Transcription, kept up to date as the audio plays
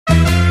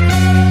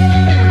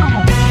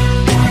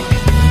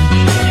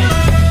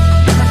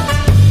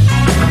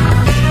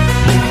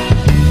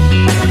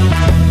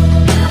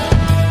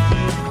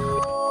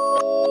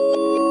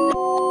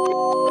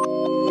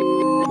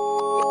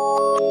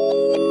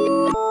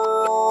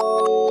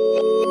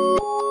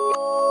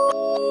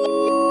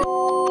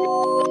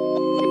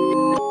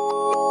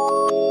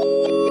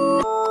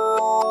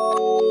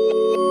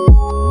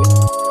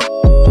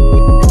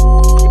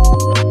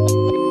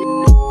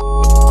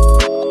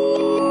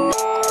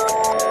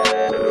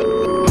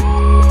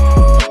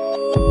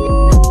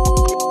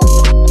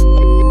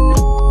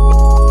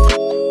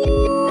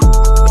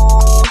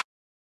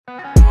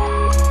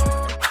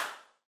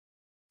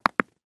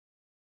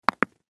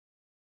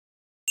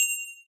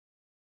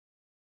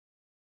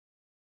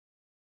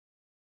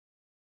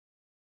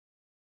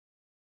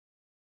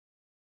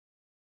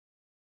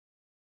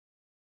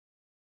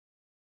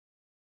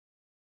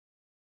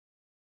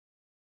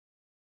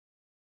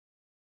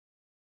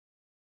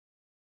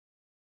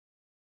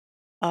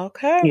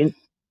Okay. You-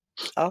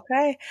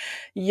 Okay.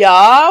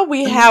 Y'all,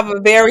 we have a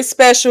very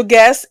special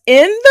guest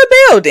in the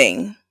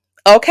building.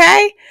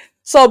 Okay.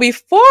 So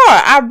before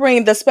I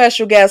bring the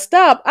special guest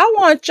up, I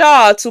want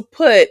y'all to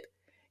put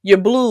your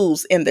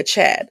blues in the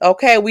chat.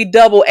 Okay. We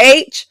double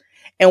H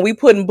and we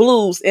putting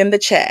blues in the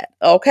chat.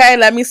 Okay.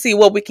 Let me see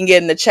what we can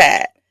get in the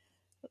chat.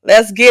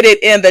 Let's get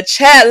it in the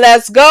chat.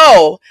 Let's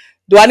go.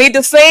 Do I need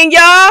to sing,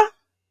 y'all?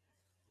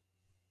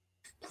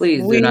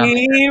 Please do not.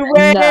 We No,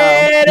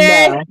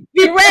 ready. no.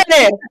 We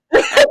ready.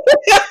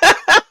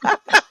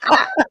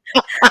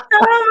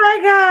 Oh my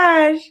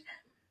gosh.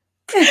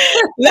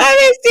 Let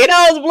me see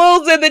those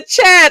blues in the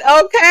chat.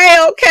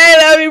 Okay.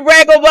 Let me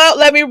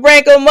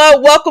break them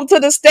up. Welcome to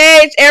the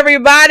stage,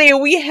 everybody.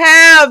 We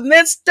have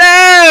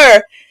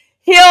Mr.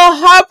 Hill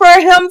Hopper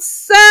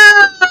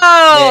himself.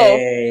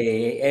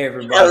 Hey,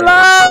 everybody.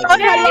 Hello.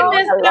 Hey, Hello.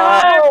 Mr.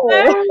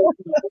 Hello.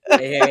 Harper.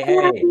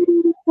 Hey.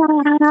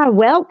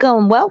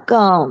 Welcome,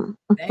 welcome.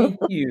 Thank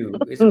you.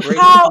 It's great to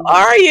How be here.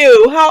 are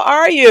you? How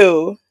are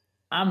you?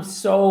 I'm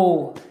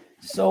so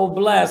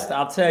blessed.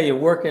 I'll tell you,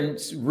 working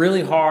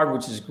really hard,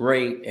 which is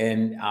great.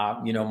 And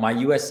my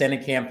U.S.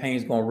 Senate campaign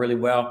is going really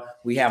well.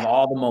 We have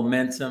all the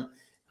momentum,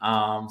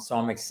 so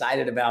I'm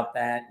excited about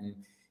that. And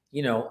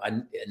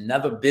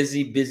another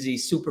busy,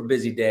 super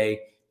busy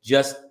day.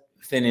 Just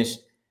finished.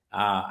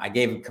 I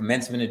gave a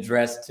commencement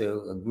address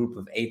to a group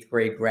of 8th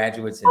grade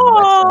graduates in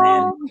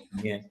Westland,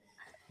 Michigan.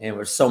 And there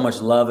was so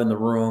much love in the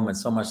room and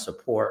so much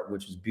support,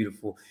 which was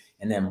beautiful.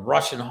 And then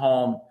rushing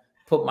home,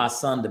 put my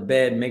son to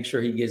bed, make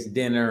sure he gets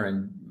dinner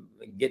and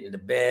get into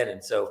bed.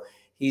 And so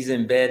he's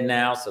in bed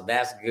now. So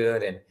that's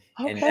good.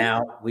 And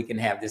now we can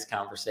have this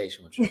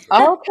conversation with you.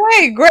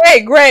 Okay,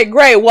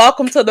 great.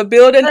 Welcome to the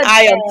building.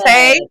 I am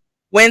Tay,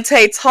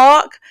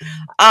 WHENTAYTALK.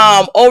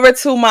 Over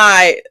to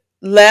my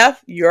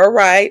left, your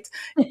right,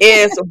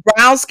 is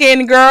brown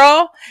skinned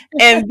girl.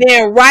 And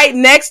then right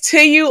next to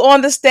you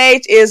on the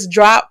stage is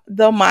Drop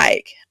the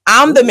Mic.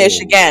 I'm the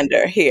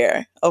Michigander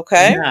here.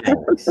 Okay.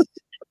 Nice.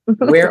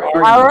 Where are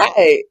you? All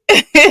right.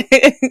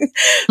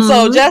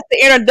 So just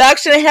the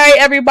introduction. Hey,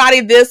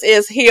 everybody, this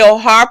is Hill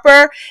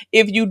Harper.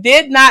 If you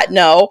did not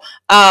know,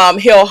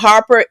 Hill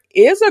Harper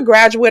is a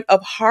graduate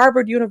of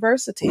Harvard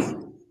University.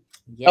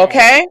 Yes.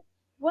 Okay.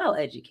 Well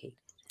educated.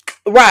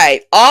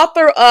 Right.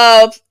 Author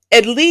of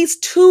at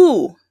least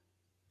 2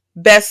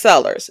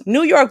 bestsellers,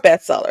 New York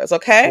bestsellers.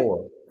 Okay.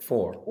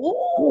 4.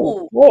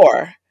 Ooh,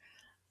 4.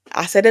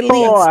 I said at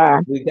least.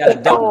 4. We got a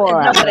double.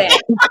 4.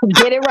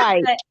 Get it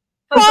right.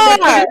 4.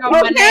 Okay.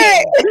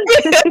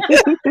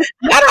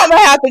 I don't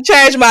have to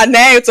change my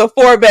name to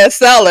 4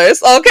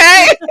 bestsellers.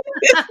 Okay.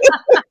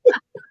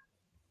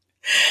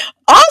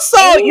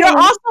 Also, you're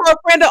also a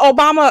friend of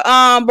Obama,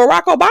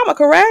 Barack Obama,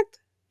 correct?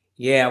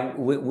 Yeah.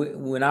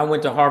 When I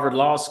went to Harvard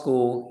Law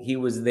School, he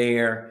was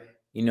there.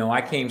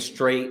 I came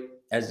straight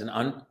as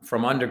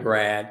from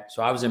undergrad.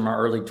 So I was in my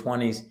early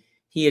 20s.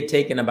 He had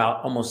taken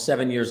about almost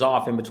 7 years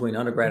off in between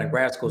undergrad and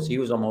grad school. So he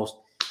was almost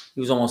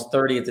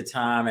 30 at the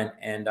time.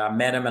 And I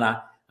met him and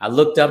I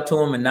looked up to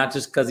him, and not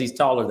just because he's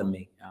taller than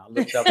me. I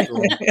looked up to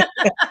him. He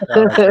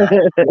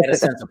had a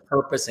sense of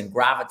purpose and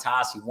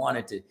gravitas. He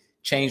wanted to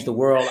change the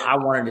world. I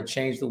wanted to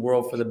change the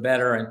world for the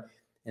better.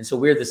 And so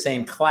we're the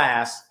same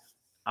class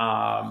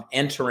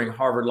entering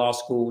Harvard Law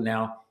School.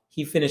 Now,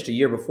 he finished a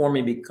year before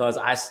me because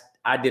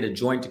I did a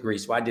joint degree.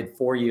 So I did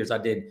 4 years. I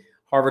did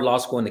Harvard Law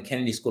School and the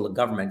Kennedy School of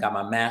Government, got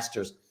my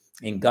master's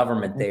in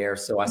government there.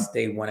 So I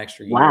stayed 1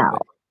 extra year. Wow.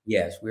 But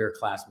yes, we were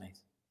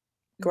classmates.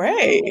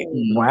 Great.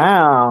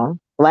 Wow.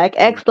 Black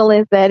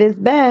excellence at its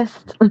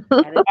best. All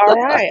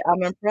right.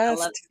 I'm I impressed.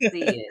 love to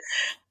see it.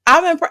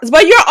 I'm impressed.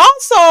 But you're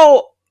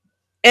also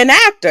an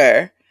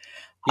actor.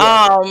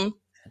 Yes.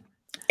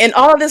 And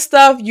all of this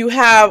stuff, you're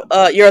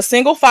a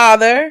single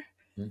father.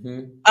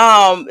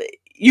 Mm-hmm.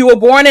 You were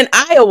born in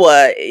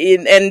Iowa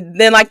and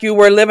then like you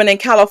were living in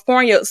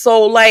California.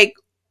 So like,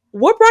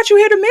 what brought you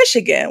here to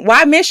Michigan?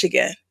 Why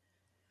Michigan?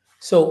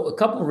 So a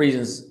couple of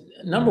reasons.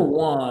 Number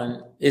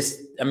one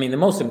is,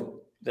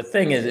 the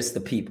thing is, it's the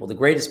people. The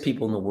greatest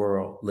people in the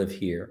world live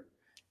here.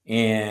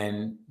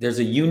 And there's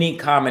a unique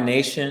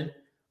combination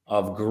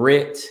of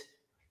grit,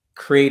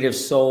 creative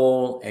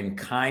soul, and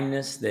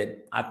kindness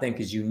that I think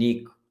is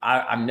unique.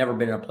 I've never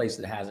been in a place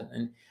that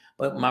hasn't.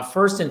 But my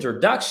first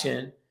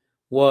introduction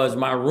was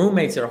my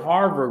roommates at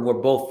Harvard were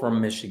both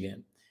from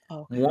Michigan.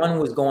 Okay. One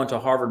was going to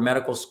Harvard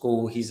Medical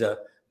School. He's a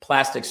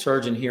plastic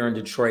surgeon here in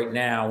Detroit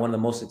now, one of the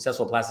most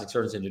successful plastic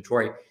surgeons in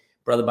Detroit,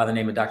 brother by the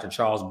name of Dr.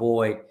 Charles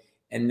Boyd.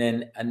 And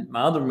then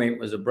my other roommate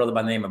was a brother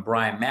by the name of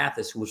Brian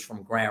Mathis, who was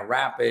from Grand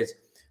Rapids,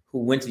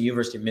 who went to the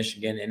University of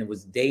Michigan and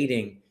was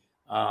dating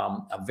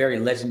a very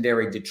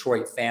legendary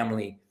Detroit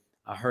family.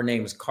 Her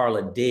name is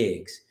Carla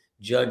Diggs,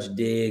 Judge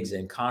Diggs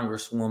and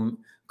Congressman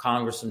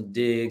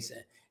Diggs.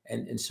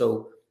 And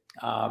so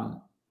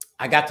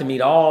I got to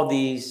meet all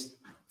these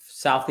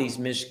Southeast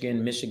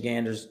Michigan,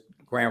 Michiganders,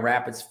 Grand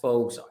Rapids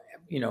folks,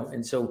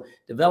 and so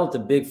developed a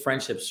big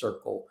friendship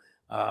circle.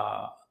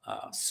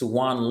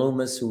 Suwan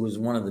Loomis, who was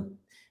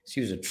she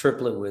was a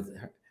triplet with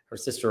her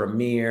sister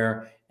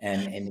Amir,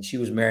 and she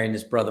was marrying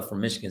this brother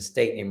from Michigan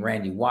State named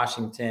Randy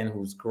Washington,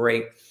 who's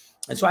great.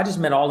 And so I just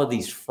met all of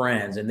these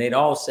friends, and they'd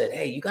all said,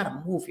 "Hey, you got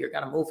to move here,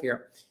 got to move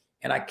here."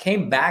 And I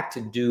came back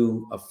to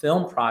do a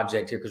film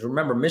project here because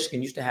remember,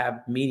 Michigan used to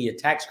have media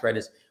tax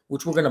credits,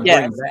 which we're going to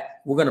bring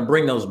back. We're going to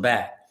bring those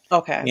back.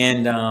 Okay.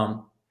 And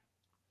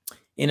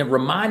it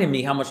reminded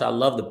me how much I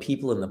love the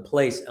people in the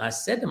place. And I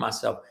said to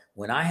myself,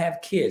 when I have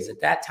kids,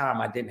 at that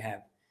time I didn't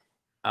have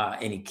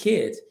any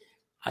kids.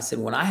 I said,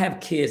 when I have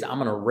kids, I'm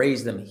going to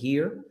raise them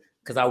here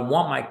because I would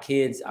want my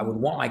kids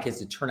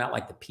to turn out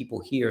like the people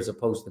here as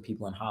opposed to the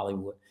people in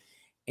Hollywood.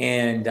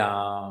 And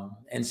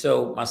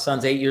so my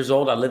son's 8 years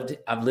old.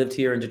 I've lived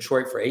here in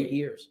Detroit for 8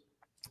 years.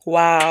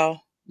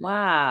 Wow.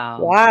 Wow.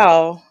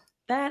 Wow.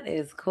 That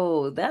is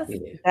cool. That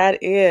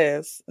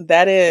is.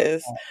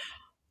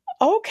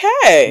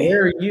 Okay.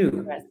 Where are you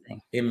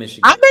interesting. in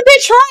Michigan? I'm in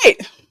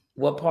Detroit.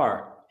 What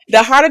part?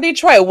 The heart of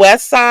Detroit,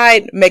 West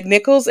Side,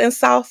 McNichols and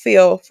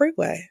Southfield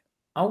Freeway.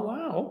 Oh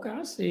wow! Okay,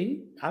 I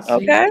see.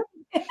 Okay.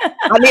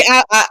 I mean,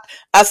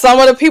 I some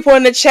of the people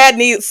in the chat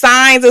need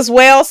signs as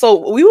well,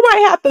 so we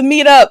might have to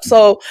meet up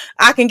so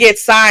I can get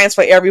signs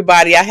for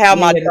everybody. I have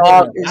my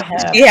dog;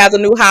 she has a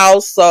new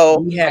house, so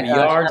we have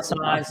yard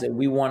signs that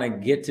we want to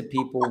get to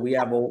people. We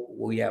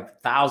have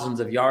thousands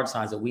of yard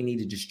signs that we need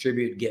to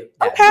distribute, get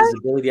that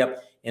visibility up,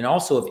 and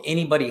also if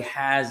anybody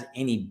has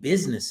any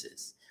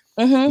businesses,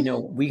 you know,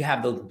 we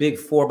have those big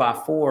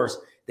 4x4s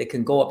that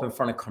can go up in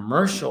front of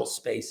commercial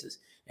spaces,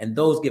 and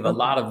those give a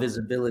lot of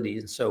visibility,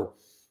 and so.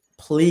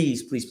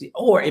 Please.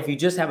 Or if you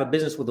just have a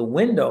business with a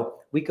window,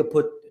 we could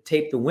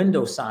tape the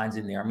window signs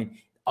in there. I mean,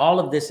 all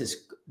of this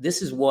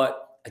is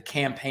what a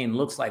campaign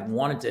looks like.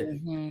 Wanted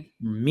to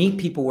meet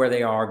people where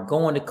they are,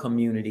 go into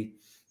community.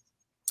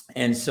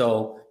 And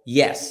so,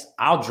 yes,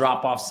 I'll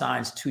drop off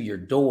signs to your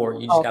door.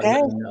 You just got to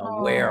let me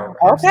know where.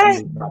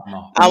 Okay.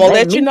 I will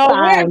let you know where.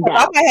 I might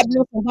have to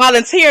do some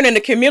volunteering in the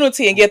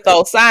community and get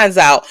those signs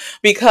out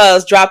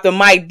because Drop the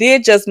Mic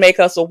did just make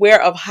us aware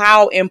of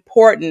how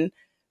important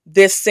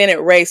this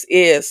Senate race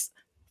is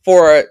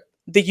for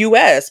the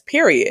U.S.,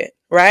 period,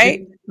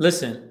 right?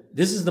 Listen,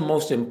 this is the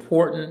most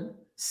important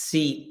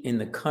seat in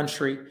the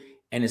country,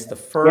 and it's the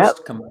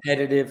first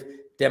competitive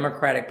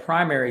Democratic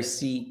primary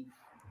seat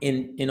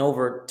in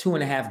over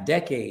 2.5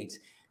 decades.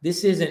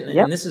 This isn't,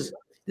 and this has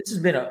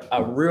been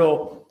a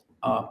real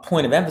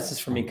point of emphasis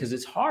for me because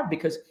it's hard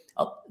because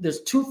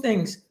there's two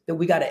things that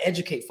we got to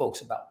educate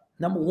folks about.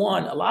 Number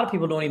one, a lot of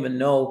people don't even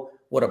know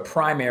what a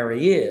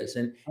primary is.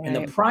 And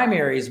the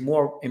primary is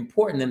more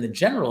important than the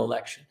general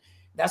election.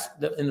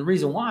 And the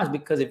reason why is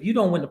because if you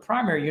don't win the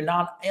primary, you're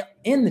not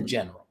in the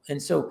general. And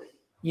so,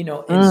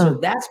 so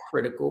that's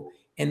critical.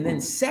 And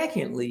then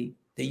secondly,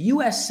 the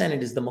U.S.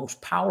 Senate is the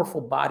most powerful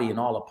body in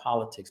all of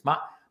politics.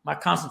 My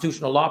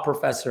constitutional law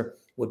professor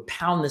would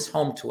pound this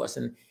home to us.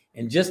 And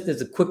just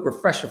as a quick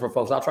refresher for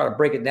folks, I'll try to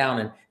break it down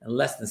in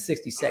less than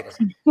 60 seconds.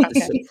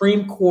 The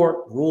Supreme Court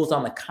rules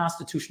on the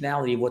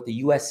constitutionality of what the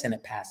U.S.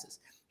 Senate passes.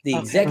 The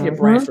executive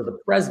branch or the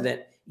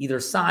president either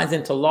signs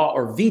into law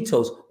or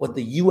vetoes what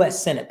the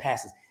U.S. Senate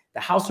passes. The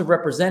House of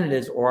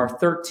Representatives, or our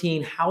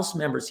 13 House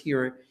members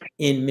here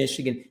in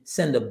Michigan,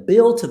 send a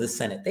bill to the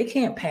Senate. They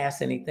can't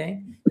pass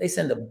anything. They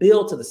send a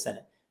bill to the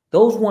Senate.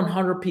 Those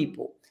 100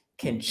 people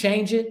can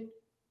change it,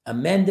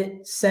 amend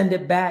it, send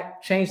it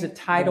back, change the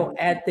title,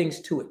 add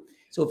things to it.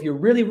 So if you're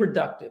really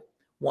reductive,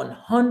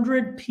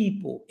 100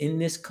 people in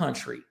this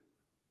country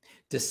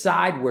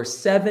decide where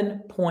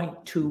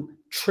 $7.2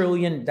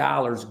 trillion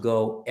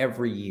go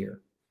every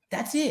year.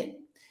 That's it.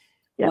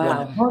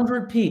 Wow.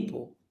 100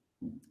 people.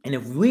 And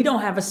if we don't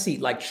have a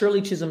seat, like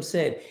Shirley Chisholm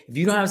said, if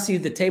you don't have a seat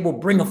at the table,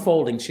 bring a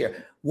folding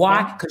chair.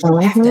 Why? Because you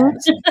have to have a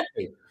seat at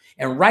the table.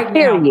 And right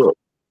now,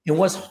 and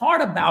what's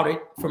hard about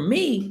it for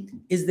me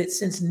is that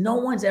since no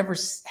one's ever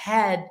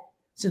had,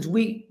 since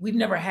we've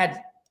never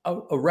had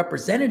a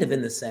representative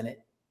in the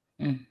Senate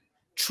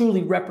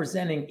truly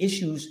representing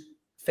issues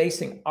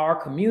facing our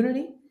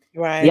community,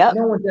 right?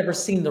 No one's ever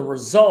seen the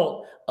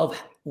result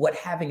of what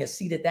having a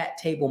seat at that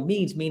table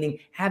means, meaning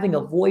having a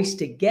voice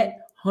to get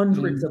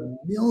hundreds of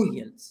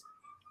millions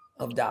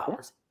of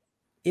dollars,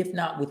 if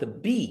not with a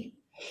B,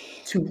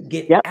 to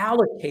get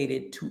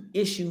allocated to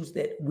issues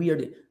that we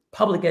are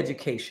public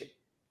education,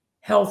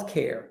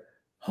 healthcare,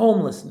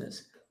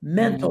 homelessness,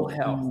 mental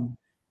health,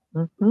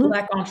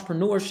 Black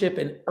entrepreneurship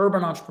and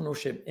urban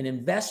entrepreneurship, and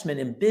investment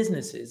in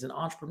businesses and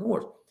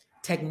entrepreneurs,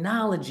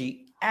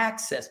 technology,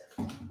 access.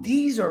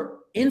 These are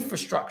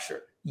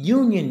infrastructure,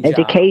 union jobs.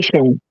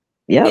 Education.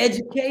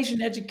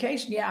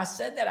 Education. Yeah, I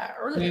said that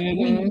earlier.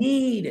 We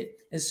need it.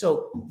 And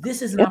so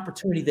this is an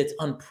opportunity that's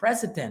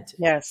unprecedented.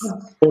 Yes,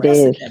 it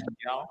is.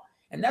 Y'all.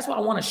 And that's why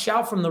I want to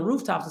shout from the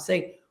rooftops and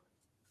say,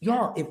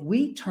 y'all, if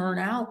we turn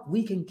out,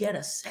 we can get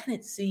a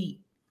Senate seat.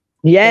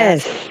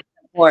 Yes.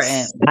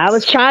 Important. I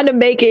was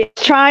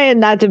trying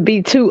not to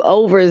be too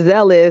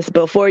overzealous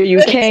before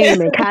you came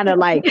and kind of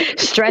like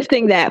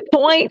stressing that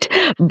point.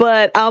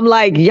 But I'm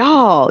like,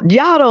 y'all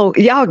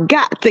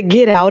got to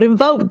get out and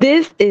vote.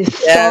 This is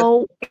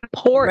so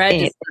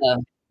important.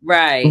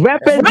 Right.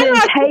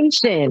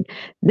 Representation.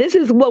 This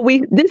is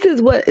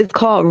what is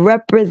called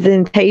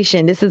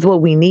representation. This is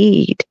what we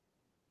need.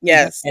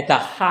 Yes. At the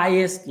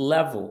highest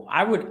level.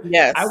 I would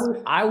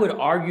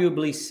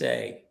arguably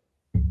say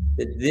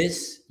that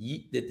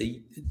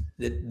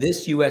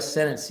this U.S.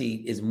 Senate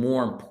seat is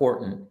more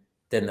important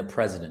than the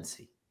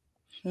presidency.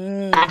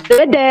 I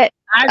said that.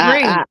 I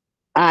agree.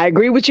 I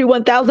agree with you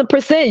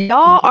 1000%.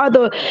 Y'all are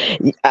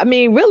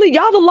really,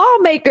 y'all the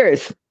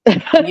lawmakers.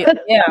 Yeah.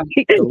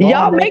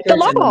 Y'all make the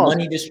lawmakers and the laws.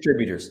 money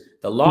distributors.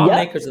 The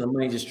lawmakers and the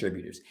money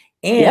distributors.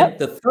 And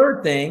the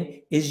third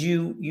thing is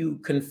you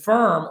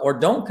confirm or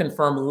don't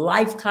confirm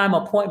lifetime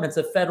appointments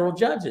of federal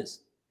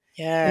judges.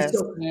 Yes.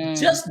 And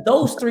so just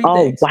those three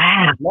things.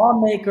 Wow.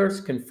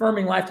 Lawmakers,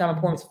 confirming lifetime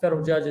appointments of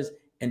federal judges,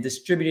 and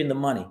distributing the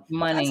money.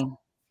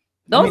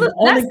 Those are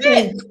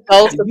the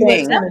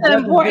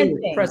important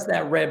things. Press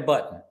that red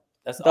button.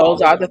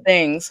 Those are the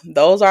things.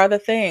 Those are the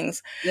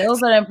things.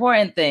 Those are the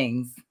important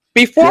things.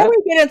 Before we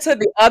get into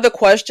the other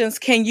questions,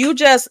 can you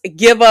just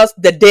give us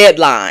the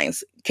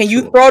deadlines? Can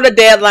you throw the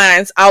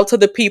deadlines out to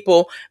the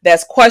people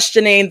that's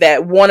questioning,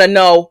 that want to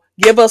know?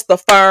 Give us the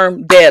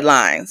firm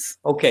deadlines.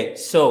 Okay,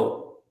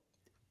 so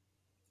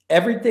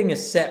everything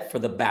is set for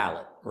the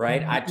ballot,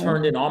 right? I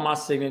turned in all my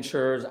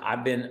signatures.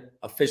 I've been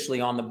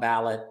officially on the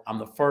ballot. I'm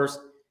the first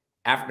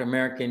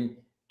African-American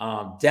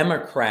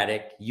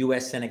Democratic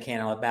U.S. Senate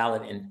candidate on the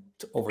ballot in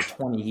over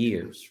 20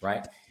 years,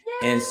 right?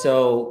 And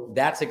so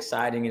that's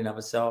exciting in and of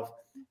itself,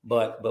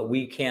 but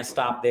we can't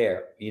stop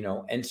there,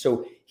 And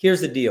so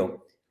here's the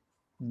deal.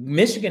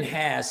 Michigan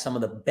has some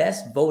of the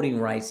best voting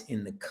rights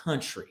in the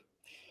country.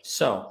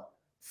 So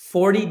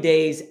 40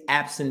 days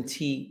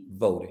absentee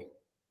voting,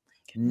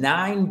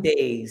 9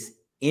 days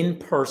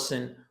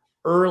in-person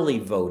early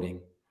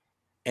voting,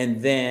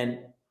 and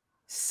then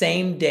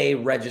same day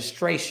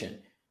registration.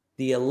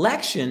 The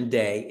election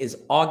day is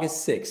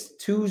August 6th,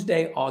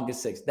 Tuesday,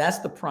 August 6th. That's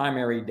the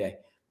primary day.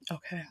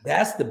 Okay.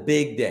 That's the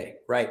big day,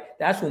 right?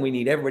 That's when we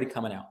need everybody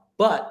coming out.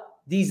 But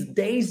these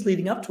days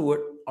leading up to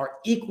it are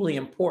equally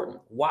important.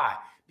 Why?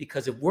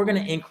 Because if we're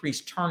going to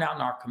increase turnout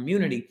in our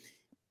community,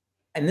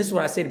 and this is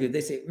what I say to people,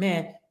 they say,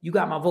 man, you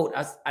got my vote.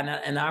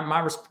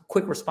 My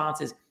quick response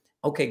is,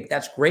 okay,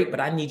 that's great, but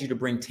I need you to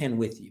bring 10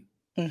 with you.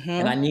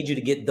 And I need you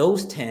to get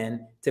those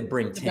 10 to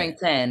bring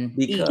 10.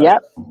 Because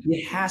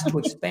it has to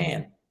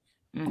expand.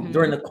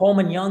 During the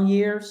Coleman Young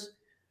years,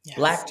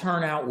 Black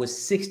turnout was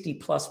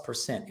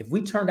 60+%. If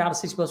we turned out at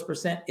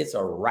 60+%, it's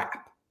a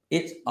wrap.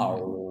 It's a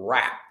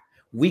wrap.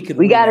 We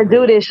got to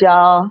do this,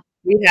 y'all.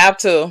 We have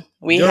to.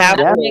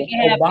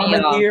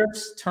 Obama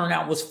years,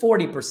 turnout was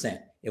 40%.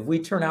 If we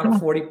turn out at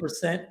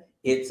 40%,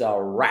 it's a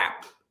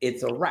wrap.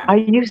 It's a wrap. Are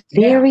you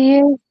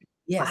serious?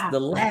 Yes. Wow. The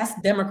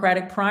last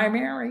Democratic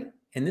primary,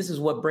 and this is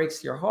what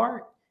breaks your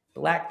heart,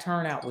 Black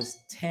turnout was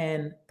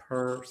 10%.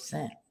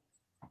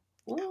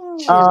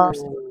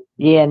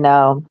 Yeah,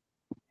 no.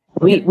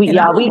 We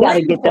got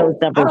to get those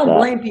numbers up. I don't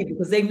blame people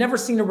because they've never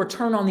seen a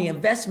return on the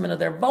investment of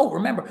their vote.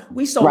 Remember,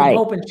 we sold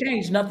hope and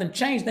change, nothing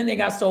changed. Then they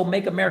got sold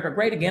Make America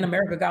Great Again.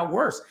 America got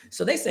worse.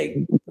 So they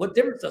say, what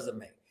difference does it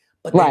make?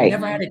 But they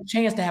never had a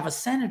chance to have a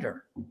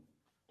senator.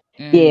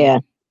 Yeah.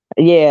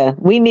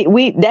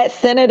 That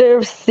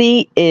senator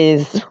seat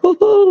is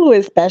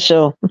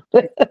special.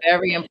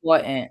 Very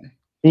important.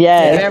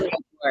 Yes. Very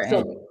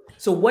important.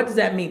 So what does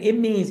that mean? It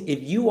means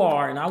if you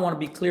are, and I want to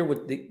be clear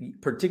with the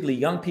particularly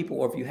young people,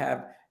 or if you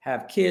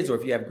have kids, or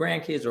if you have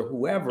grandkids, or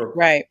whoever,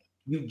 right?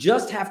 You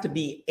just have to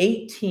be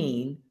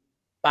 18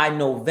 by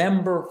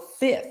November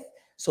 5th.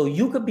 So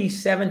you could be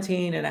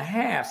 17 and a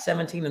half,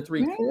 17 and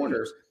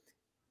 3/4.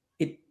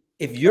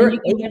 If you're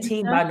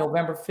 18 by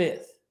November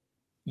 5th,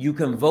 you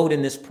can vote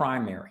in this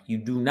primary. You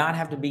do not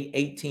have to be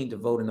 18 to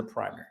vote in the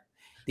primary.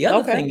 The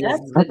other thing is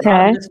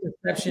the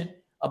misconception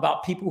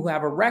about people who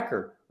have a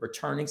record,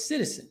 returning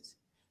citizens.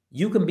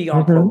 You can be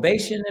on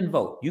probation and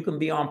vote. You can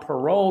be on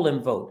parole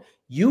and vote.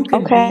 You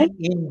can be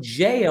in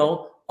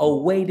jail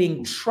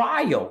awaiting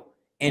trial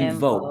and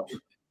vote.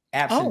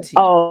 Absentee.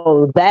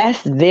 Oh,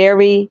 that's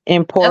very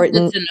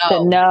important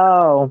to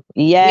know.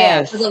 Yes.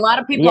 Yeah, because a lot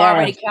of people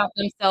already count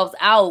themselves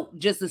out,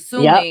 just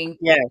assuming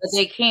that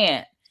they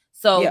can't.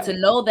 So to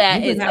know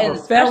that you can have a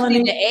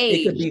felony,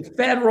 it could be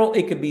federal,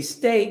 it could be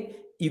state,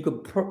 you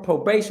could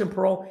probation,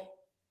 parole.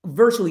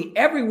 Virtually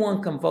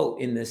everyone can vote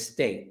in this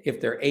state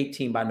if they're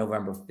 18 by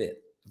November 5th.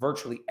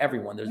 Virtually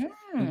everyone.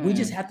 We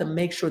just have to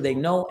make sure they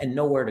know and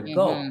know where to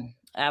go.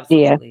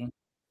 Absolutely.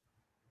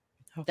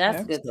 Yeah.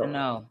 That's good to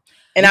know.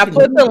 And I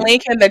put the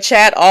link in the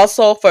chat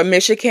also for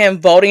Michigan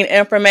voting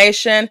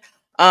information.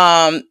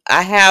 I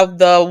have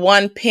the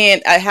one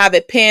pinned. I have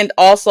it pinned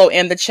also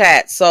in the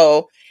chat.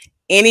 So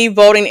any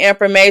voting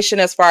information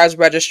as far as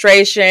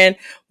registration,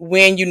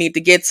 when you need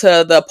to get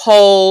to the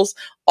polls,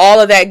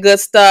 all of that good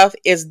stuff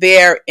is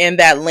there in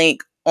that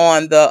link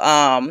on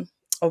the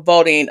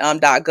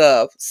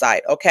voting.gov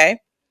site. Okay.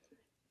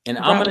 And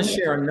I'm going to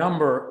share a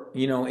number,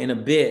 in a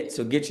bit.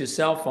 So get your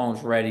cell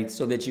phones ready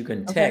so that you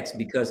can text,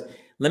 because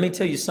let me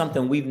tell you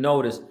something we've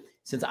noticed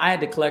since I had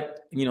to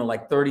collect,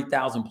 like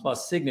 30,000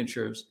 plus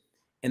signatures.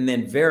 and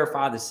then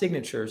verify the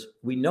signatures,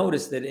 we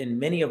noticed that in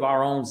many of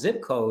our own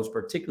zip codes,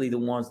 particularly the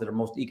ones that are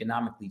most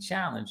economically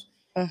challenged,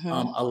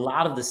 a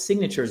lot of the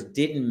signatures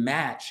didn't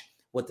match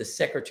what the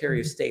Secretary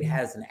of State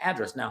has an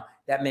address. Now,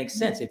 that makes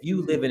sense. If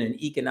you live in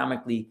an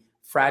economically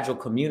fragile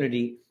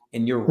community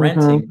and you're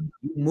renting,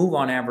 you move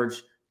on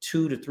average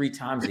 2 to 3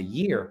 times a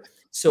year.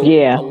 So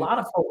a lot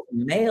of folks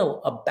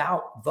mail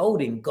about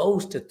voting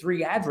goes to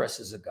 3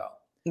 addresses ago.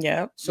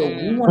 Yeah. So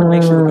we want to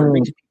make sure we can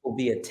reach people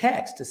via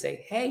text to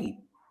say, hey,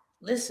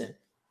 listen,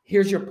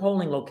 here's your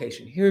polling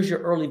location. Here's your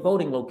early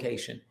voting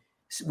location.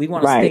 So we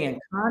want to stay in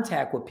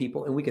contact with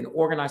people, and we can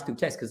organize through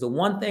text. Because the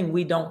one thing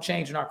we don't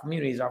change in our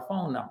community is our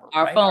phone number.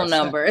 Our phone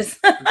numbers.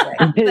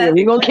 We're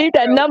going to keep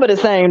that number the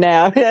same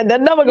now.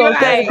 That number going to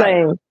stay the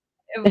same.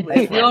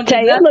 Tay,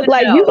 it look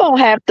like you're going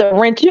to have to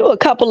rent you a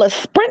couple of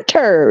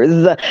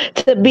sprinters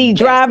to be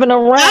driving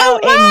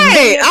around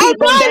I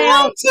might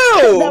have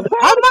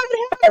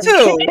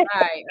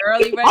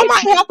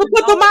to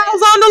put the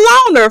miles on the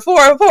loaner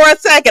for a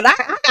second.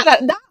 I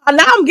gotta,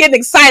 now I'm getting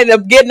excited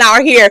of getting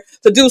out here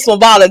to do some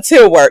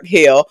volunteer work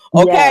here.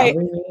 Okay.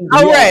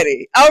 I'm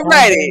ready.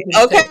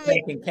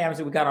 Okay.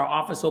 We got our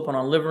office open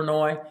on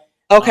Livernois.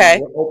 Okay.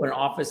 We're open an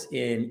office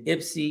in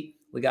Ypsi.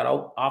 We got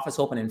an office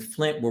open in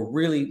Flint. We're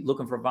really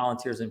looking for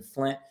volunteers in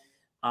Flint.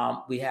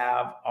 We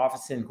have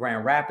office in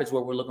Grand Rapids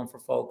where we're looking for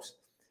folks.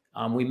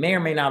 We may or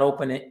may not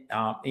open it,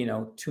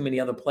 too many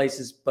other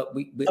places, but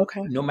we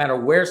no matter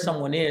where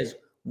someone is,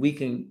 we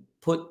can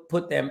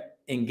put them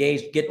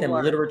engaged, get them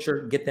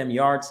literature, get them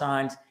yard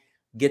signs,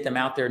 get them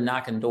out there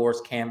knocking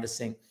doors,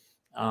 canvassing.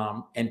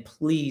 And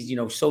please,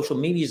 social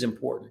media is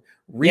important.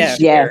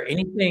 Reshare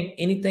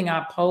anything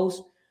I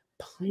post.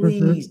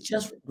 Please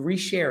just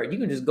reshare it. You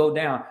can just go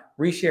down,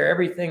 reshare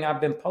everything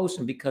I've been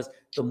posting, because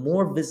the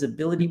more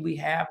visibility we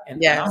have,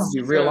 and I'm gonna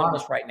be real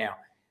honest right now,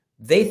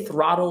 they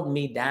throttled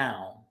me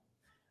down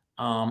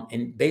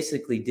and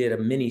basically did a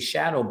mini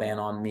shadow ban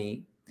on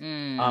me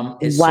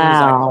as soon as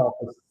I called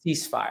for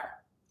ceasefire.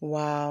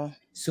 Wow.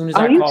 As soon as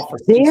I called for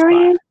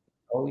ceasefire.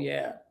 Oh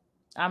yeah.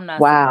 I'm not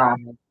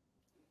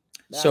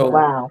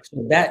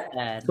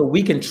surprised. So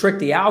we can trick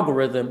the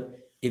algorithm.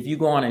 If you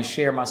go on and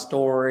share my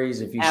stories,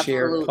 if you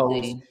share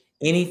posts,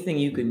 anything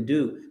you can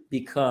do,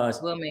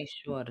 because we'll make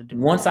sure to do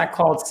once I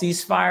called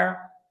ceasefire,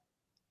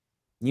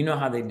 you know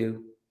how they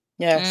do.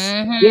 Yes.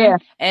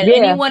 And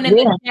anyone in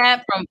the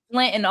chat from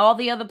Flint and all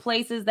the other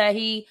places that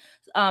he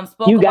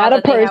spoke you about, got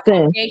a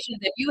person.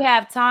 If you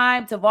have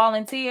time to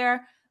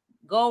volunteer,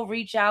 go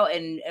reach out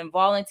and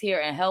volunteer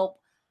and help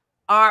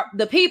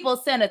the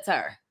people's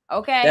senator.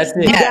 Okay. That's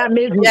it. You got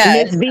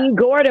Miss V.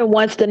 Gordon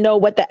wants to know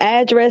what the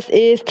address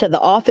is to the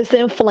office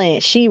in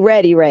Flint. She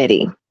ready.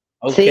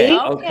 Okay. See?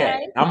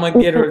 Okay. I'm gonna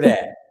get her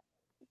that.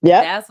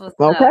 Yep. That's what's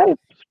up.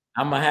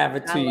 I'm gonna have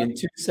it to you in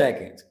 2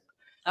 seconds.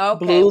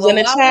 Okay. Blues in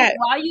the chat.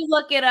 While you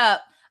look it up,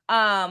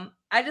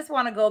 I just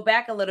want to go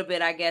back a little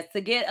bit, I guess,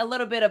 to get a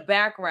little bit of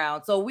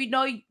background. So we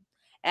know,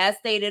 as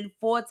stated,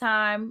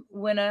 4-time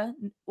winner.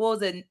 What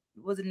was it?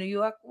 Was it New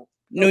York?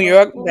 New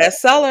York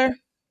bestseller.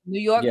 New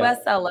York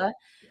bestseller.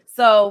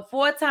 So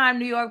 4-time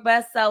New York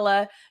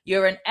bestseller.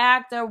 You're an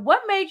actor.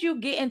 What made you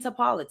get into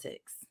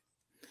politics?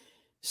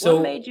 So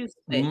what made you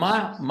switch?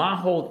 My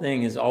whole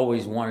thing is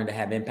always wanted to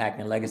have impact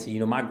and legacy.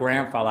 My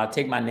grandfather, I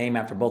take my name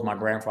after both my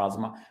grandfathers.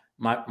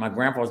 My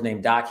grandfather's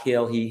named Doc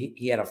Hill.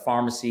 He had a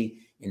pharmacy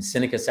in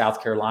Seneca,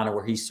 South Carolina,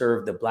 where he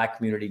served the Black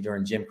community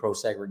during Jim Crow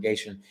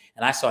segregation.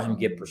 And I saw him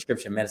give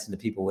prescription medicine to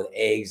people with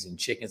eggs and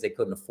chickens. They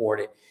couldn't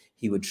afford it.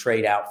 He would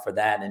trade out for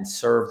that and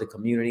serve the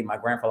community. My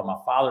grandfather, on my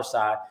father's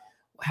side,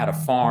 had a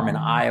farm in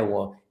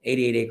Iowa,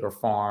 88-acre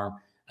farm.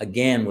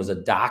 Again, was a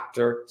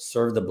doctor,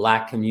 served the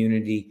Black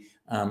community.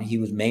 He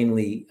was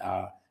mainly,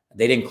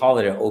 they didn't call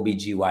it an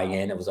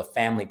OBGYN. It was a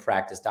family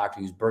practice doctor.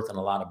 He was birthing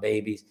a lot of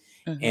babies.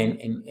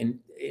 And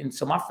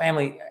so my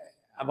family,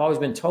 I've always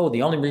been told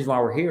the only reason why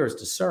we're here is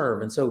to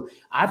serve. And so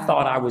I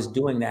thought I was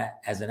doing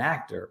that as an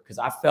actor, because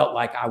I felt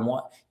like I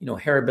want,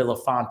 Harry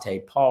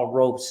Belafonte, Paul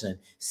Robeson,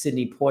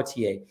 Sidney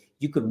Poitier.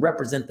 You could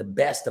represent the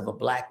best of a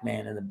Black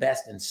man and the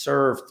best and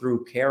serve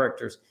through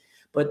characters.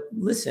 But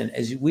listen,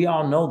 as we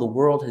all know, the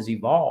world has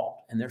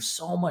evolved and there's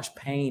so much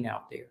pain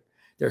out there.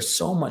 There's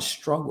so much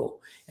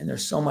struggle and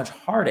there's so much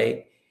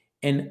heartache,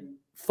 and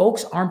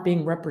folks aren't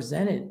being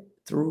represented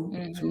through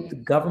the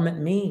government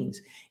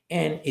means.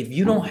 And if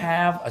you don't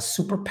have a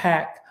super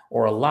PAC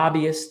or a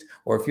lobbyist,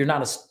 or if you're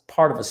not a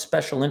part of a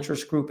special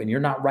interest group and you're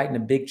not writing a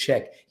big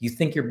check, you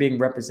think you're being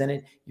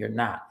represented, you're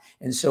not.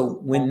 And so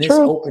when this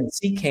open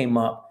seat came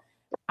up,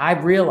 I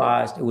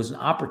realized it was an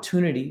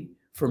opportunity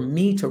for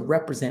me to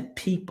represent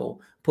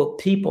people, put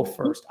people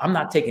first. I'm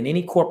not taking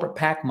any corporate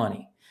PAC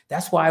money.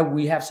 That's why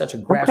we have such a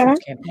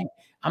grassroots campaign.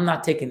 I'm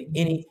not taking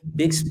any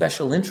big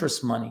special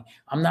interest money.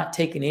 I'm not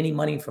taking any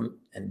money from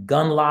a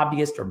gun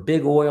lobbyist or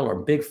big oil or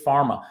big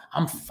pharma.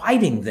 I'm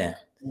fighting them.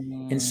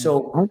 And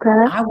so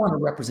I want to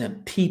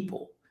represent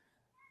people,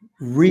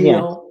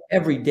 real,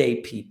 everyday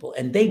people,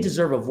 and they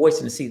deserve a voice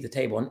and a seat at the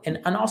table.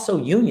 And also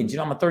unions.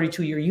 I'm a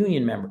 32-year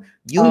union member.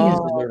 Unions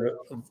deserve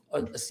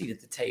a seat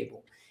at the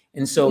table.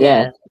 And so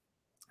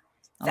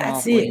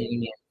That's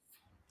it.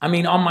 I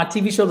mean, on my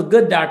TV show, The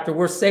Good Doctor,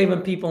 we're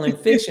saving people in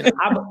fiction.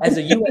 As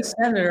a U.S.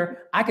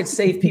 senator, I could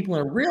save people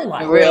in real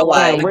life.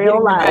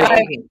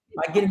 By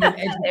getting them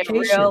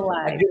education,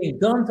 by getting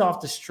guns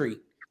off the street.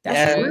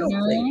 That's real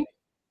saving.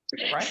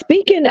 Right?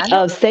 Speaking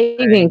of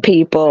saving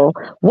people,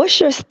 what's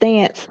your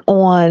stance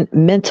on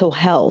mental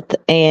health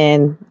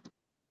and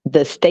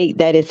the state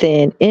that it's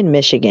in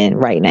Michigan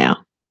right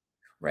now?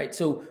 Right.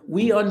 So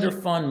we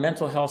underfund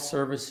mental health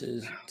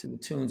services to the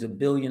tunes of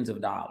billions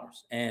of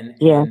dollars. And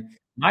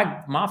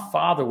my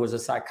father was a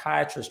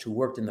psychiatrist who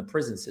worked in the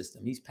prison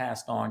system. He's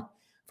passed on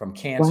from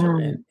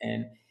cancer.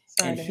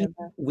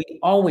 We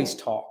always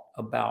talk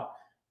about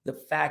the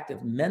fact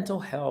that mental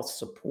health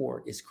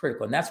support is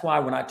critical. And that's why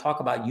when I talk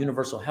about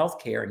universal health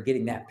care and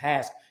getting that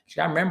passed,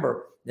 I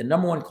remember the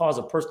number one cause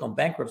of personal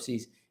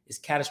bankruptcies is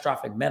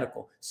catastrophic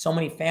medical. So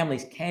many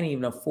families can't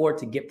even afford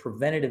to get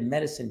preventative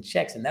medicine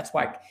checks. And that's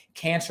why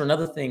cancer and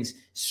other things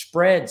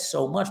spread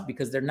so much,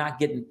 because they're not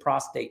getting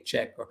prostate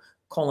check or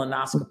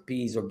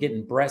colonoscopies or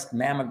getting breast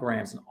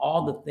mammograms and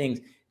all the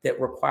things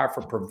that require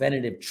for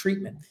preventative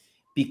treatment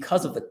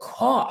because of the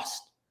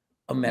cost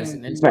of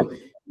medicine. And so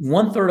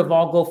 1/3 of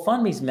all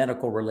GoFundMe is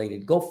medical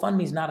related.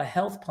 GoFundMe is not a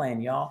health plan,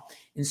 y'all.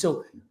 And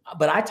so,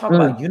 but I talk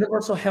about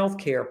universal health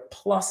care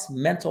plus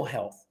mental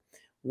health.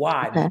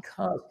 Why?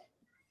 Because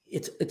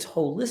it's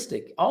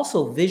holistic.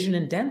 Also vision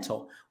and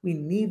dental. We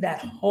need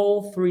that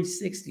whole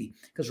 360,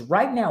 because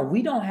right now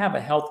we don't have a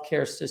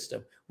healthcare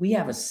system. We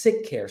have a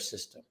sick care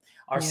system.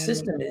 Our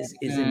system is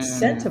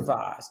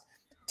incentivized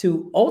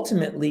to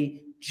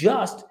ultimately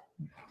just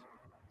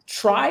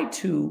try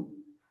to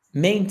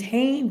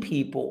maintain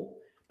people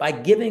by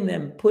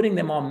putting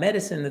them on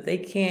medicine that they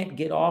can't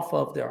get off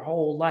of their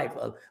whole life,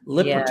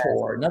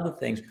 Lipitor and other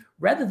things,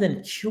 rather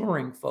than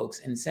curing folks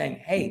and saying,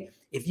 hey,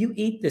 if you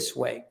eat this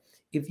way,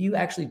 if you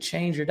actually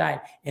change your diet,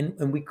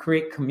 and we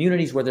create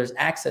communities where there's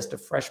access to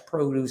fresh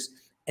produce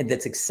and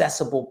that's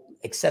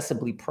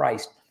accessibly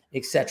priced,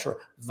 etc.,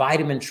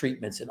 vitamin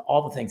treatments and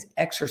all the things,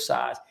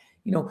 exercise.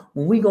 When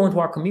we go into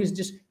our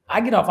communities,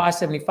 I get off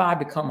I-75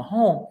 to come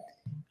home.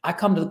 I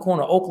come to the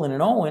corner of Oakland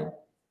and Owen.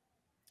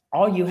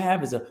 All you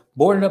have is a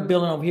boarded up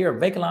building over here, a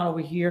vacant lot over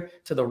here.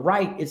 To the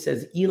right, it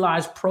says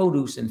Eli's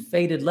Produce in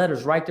faded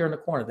letters right there in the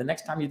corner. The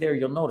next time you're there,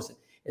 you'll notice it.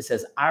 It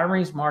says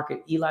Irene's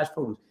Market, Eli's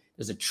Produce.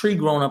 There's a tree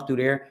growing up through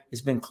there.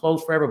 It's been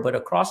closed forever, but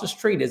across the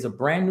street is a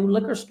brand new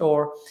liquor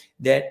store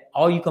that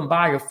all you can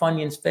buy are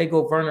Funyuns,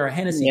 Faygo, Werner, or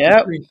Hennessy.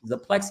 Is a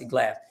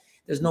plexiglass.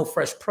 There's no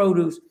fresh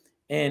produce,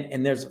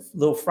 and there's a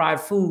little fried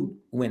food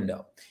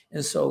window.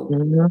 And so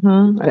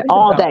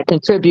all that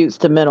contributes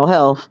to mental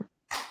health.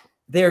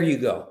 There you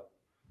go.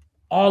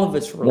 All of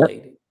it's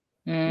related.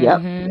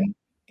 And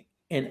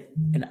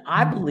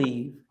I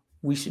believe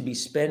we should be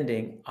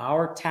spending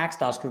our tax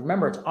dollars, because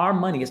remember, it's our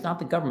money. It's not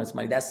the government's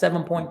money. That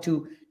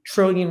 7.2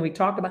 trillion we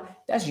talked about,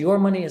 that's your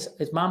money.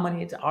 It's my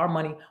money. It's our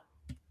money.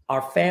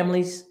 Our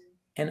families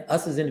and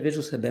us as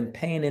individuals have been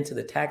paying into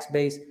the tax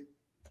base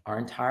our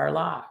entire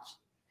lives.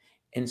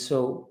 And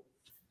so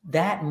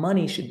that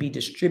money should be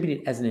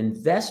distributed as an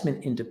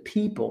investment into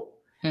people,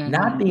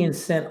 not being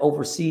sent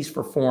overseas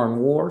for foreign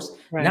wars,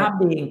 not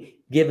being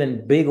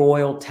given big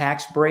oil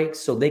tax breaks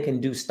so they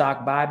can do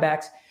stock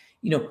buybacks.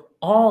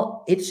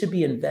 It should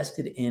be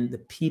invested in the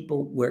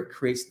people where it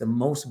creates the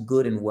most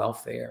good and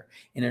welfare.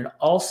 And it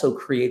also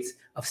creates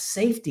a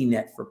safety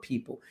net for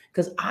people,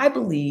 because I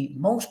believe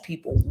most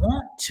people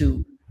want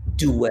to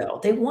do well.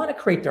 They want to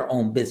create their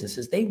own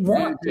businesses. They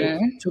want to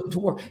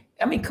work.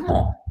 I mean, come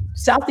on.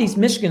 Southeast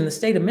Michigan, the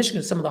state of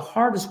Michigan, some of the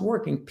hardest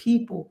working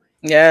people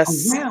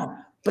around.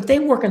 But they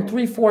work in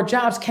 3-4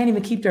 jobs, can't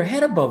even keep their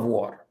head above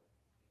water.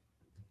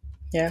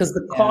 Because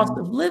the cost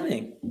of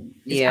living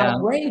is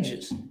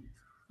outrageous. I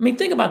mean,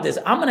 think about this.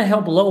 I'm going to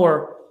help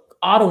lower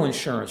auto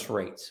insurance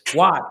rates.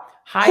 Why?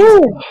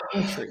 Highest in the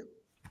country.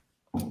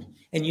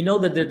 And you know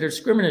that they're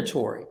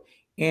discriminatory.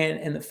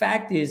 And the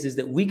fact is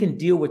that we can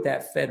deal with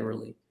that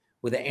federally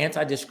with the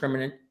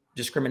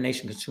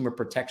anti-discrimination, consumer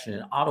protection,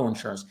 and auto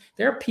insurance.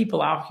 There are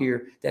people out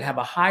here that have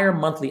a higher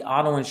monthly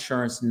auto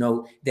insurance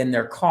note than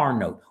their car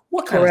note.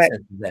 What kind of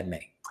sense does that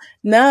make?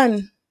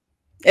 None.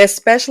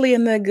 Especially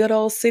in the good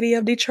old city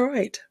of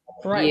Detroit.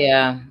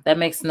 Yeah, that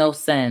makes no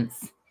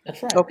sense.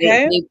 That's right.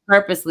 Okay. They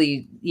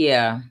purposely.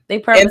 And they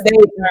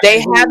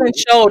haven't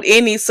showed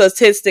any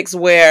statistics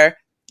where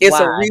it's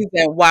a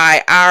reason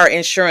why our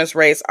insurance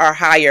rates are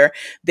higher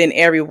than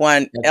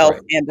everyone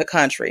else in the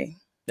country.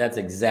 That's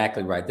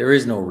exactly right. There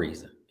is no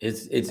reason.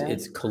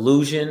 It's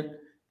collusion,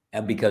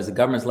 and because the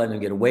government's letting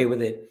them get away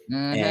with it.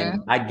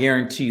 And I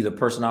guarantee you the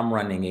person I'm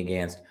running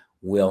against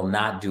will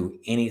not do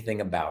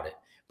anything about it.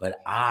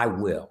 But I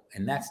will.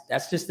 And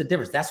that's just the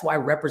difference. That's why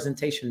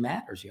representation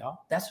matters,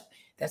 y'all. That's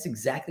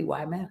exactly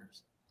why it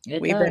matters.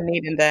 We've been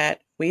needing that.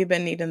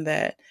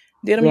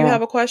 Didn't you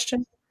have a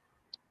question?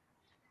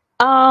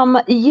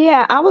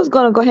 Yeah, I was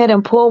gonna go ahead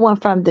and pull one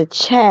from the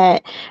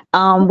chat.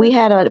 We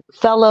had a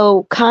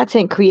fellow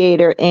content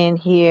creator in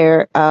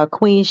here,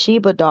 Queen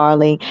Sheba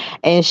Darling,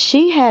 and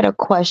she had a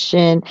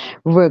question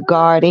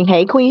regarding,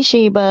 hey Queen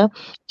Sheba,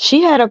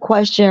 she had a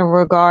question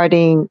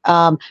regarding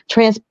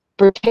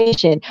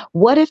transportation.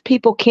 What if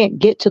people can't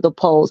get to the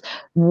polls?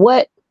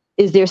 What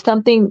is there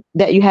something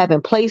that you have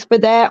in place for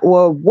that,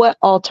 or what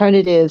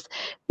alternatives?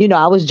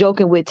 I was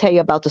joking with Tay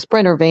about the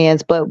Sprinter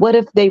vans, but what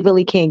if they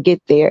really can't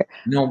get there?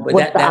 No, but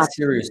What's the that's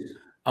serious.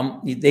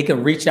 They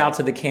can reach out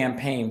to the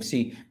campaign.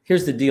 See,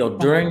 here's the deal.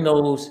 During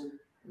those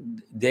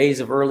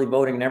days of early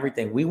voting and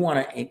everything, we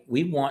want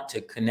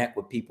to connect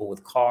with people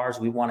with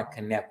cars. We want to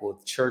connect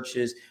with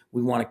churches.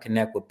 We want to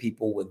connect with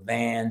people with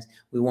vans.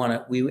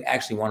 We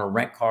actually want to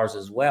rent cars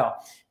as well,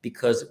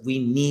 because we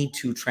need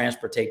to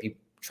transport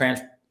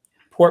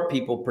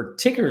people,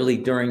 particularly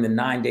during the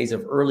 9 days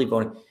of early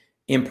voting,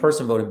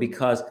 in-person voting,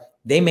 because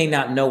they may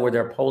not know where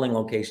their polling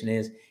location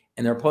is,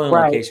 and their polling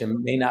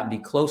location may not be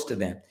close to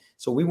them.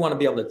 So we want to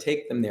be able to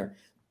take them there.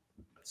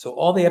 So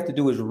all they have to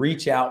do is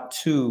reach out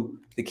to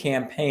the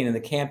campaign, and the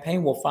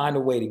campaign will find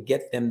a way to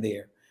get them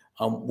there.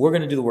 We're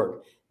going to do the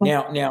work.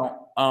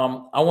 Now,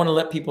 I want to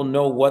let people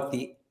know what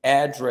the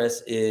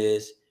address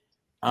is.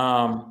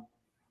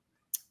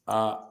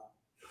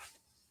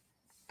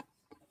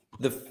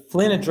 The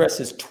Flint address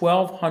is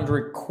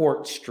 1200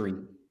 Court Street.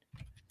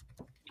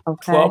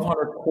 Okay.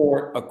 1200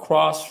 Court,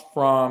 across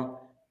from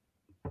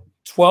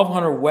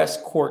 1200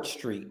 West Court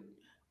Street,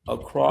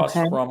 across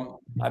from,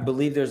 I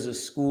believe there's a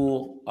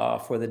school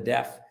for the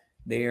deaf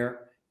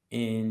there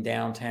in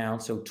downtown.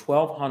 So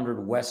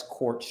 1200 West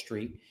Court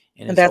Street.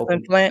 And that's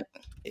in Flint?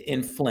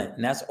 In Flint.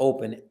 And that's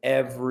open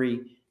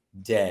every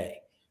day.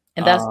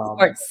 And that's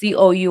Court,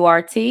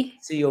 C-O-U-R-T?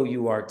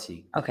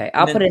 C-O-U-R-T. Okay,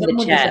 I'll put it in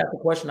the chat. Just ask the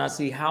question, I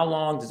see, how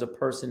long does a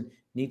person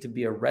need to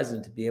be a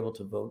resident to be able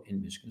to vote in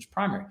Michigan's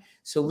primary?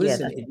 So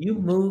listen, if you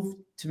move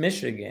to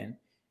Michigan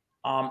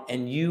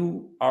and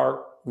you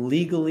are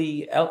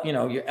legally,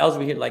 you're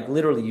eligible here, like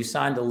literally you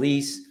signed a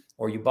lease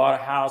or you bought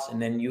a house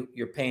and then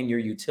you're paying your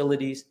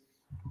utilities,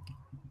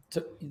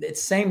 it's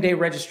same day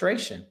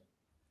registration.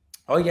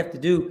 All you have to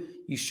do,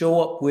 you show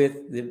up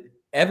with the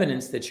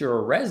evidence that you're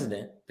a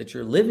resident, that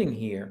you're living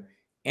here,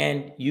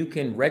 and you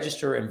can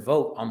register and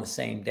vote on the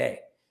same day.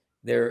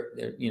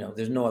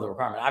 There's no other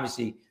requirement.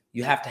 Obviously,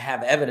 you have to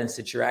have evidence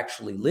that you're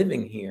actually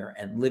living here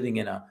and living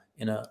in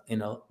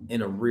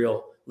a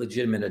real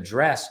legitimate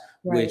address,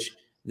 which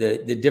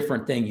the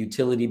different thing,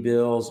 utility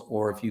bills,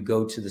 or if you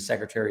go to the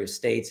Secretary of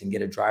State's and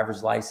get a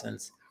driver's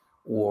license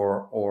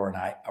or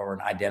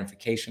an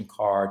identification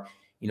card,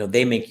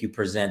 they make you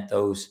present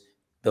those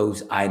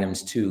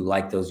items too,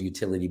 like those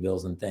utility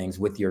bills and things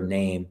with your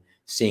name,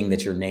 seeing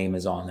that your name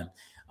is on them.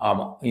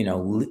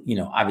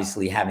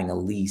 Obviously having a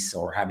lease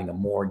or having a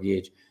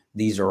mortgage,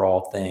 these are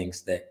all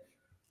things that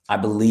I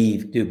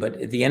believe do.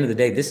 But at the end of the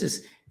day, this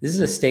is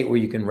a state where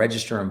you can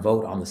register and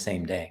vote on the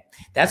same day.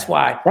 That's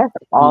why that's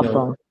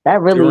awesome.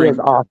 That really is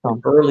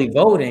awesome. Early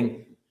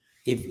voting,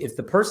 if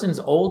the person's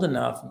old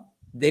enough,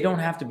 they don't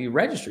have to be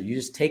registered. You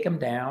just take them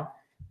down.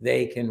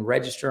 They can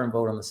register and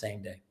vote on the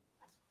same day.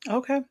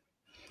 Okay.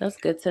 That's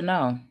good to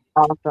know.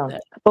 Awesome.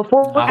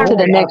 Before we go to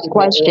the next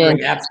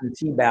question,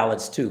 absentee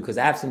ballots too, because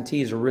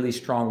absentee is a really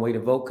strong way to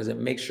vote, because it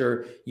makes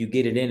sure you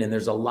get it in. And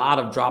there's a lot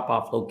of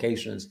drop-off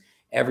locations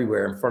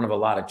everywhere in front of a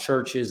lot of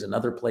churches and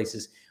other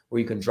places where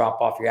you can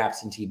drop off your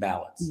absentee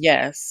ballots.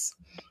 Yes.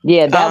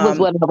 Yeah, that was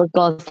what I was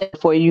going to say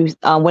before you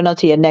went on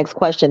to your next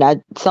question.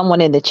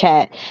 Someone in the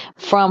chat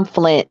from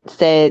Flint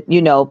said,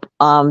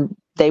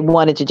 they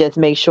wanted to just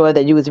make sure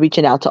that you was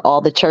reaching out to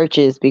all the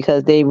churches,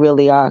 because they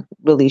really are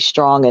really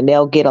strong and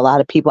they'll get a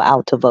lot of people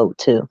out to vote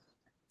too.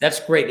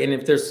 That's great. And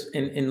if there's,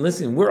 and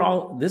listen,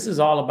 this is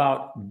all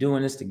about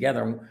doing this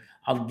together.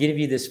 I'll give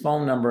you this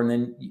phone number. And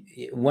then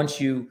once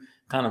you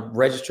kind of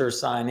register,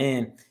 sign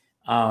in,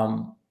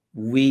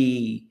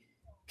 you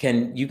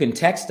can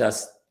text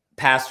us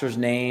pastors'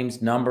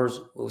 names, numbers,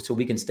 so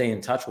we can stay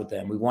in touch with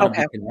them. We want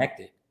to be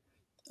connected.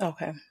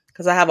 Okay.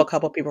 Because I have a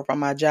couple of people from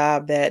my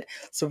job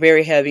that's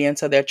very heavy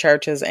into their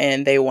churches,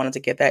 and they wanted to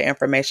get that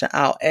information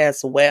out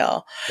as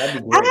well.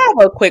 That'd be great. I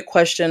have a quick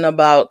question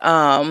about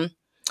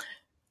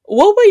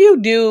what will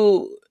you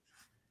do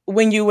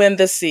when you win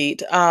the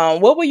seat?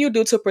 What will you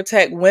do to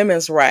protect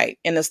women's rights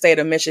in the state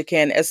of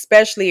Michigan,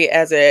 especially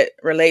as it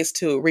relates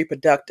to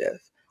reproductive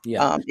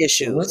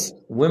issues?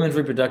 Women's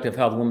reproductive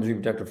health, women's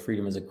reproductive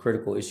freedom is a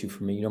critical issue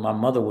for me. My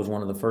mother was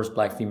one of the first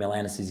Black female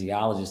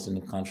anesthesiologists in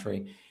the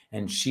country.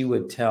 And she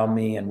would tell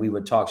me, and we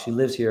would talk. She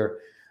lives here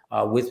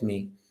with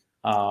me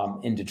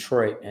in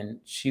Detroit. And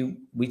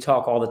we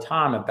talk all the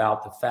time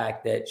about the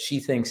fact that she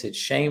thinks it's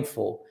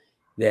shameful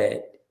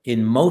that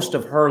in most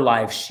of her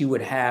life, she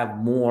would have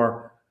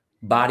more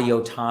body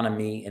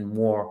autonomy and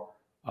more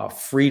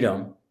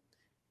freedom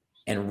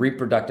and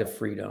reproductive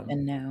freedom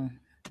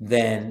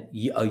than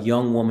a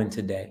young woman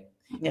today.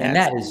 Yes. And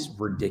that is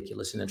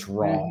ridiculous and it's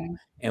wrong.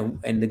 Mm-hmm.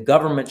 And the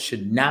government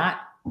should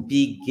not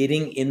be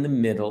getting in the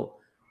middle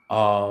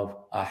of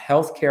a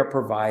healthcare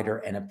provider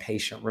and a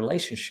patient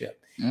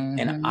relationship.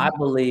 And I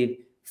believe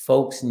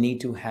folks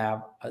need to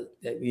have,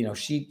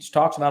 she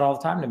talks about all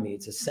the time to me.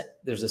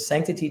 There's a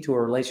sanctity to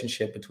a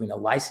relationship between a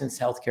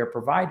licensed healthcare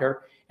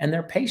provider and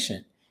their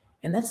patient.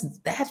 And that's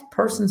that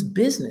person's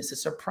business.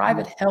 It's a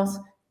private health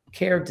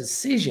care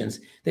decisions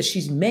that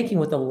she's making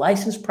with a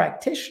licensed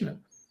practitioner.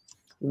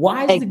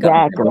 Why is the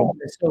government involved?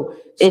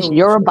 It's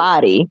your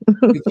body.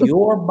 It's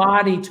your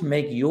body to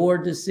make your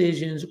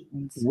decisions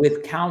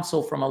with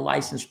counsel from a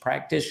licensed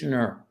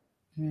practitioner.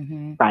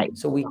 Right.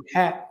 So we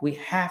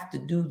have to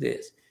do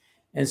this.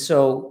 And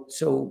so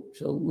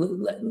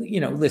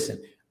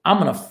listen, I'm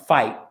going to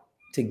fight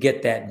to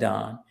get that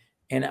done.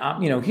 And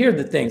here are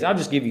the things. I'll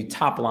just give you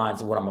top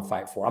lines of what I'm going to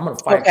fight for. I'm going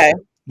to fight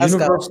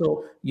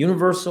for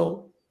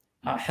universal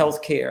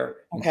health care,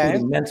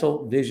 including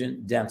mental,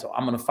 vision, dental.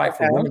 I'm going to fight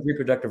for women's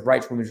reproductive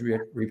rights, women's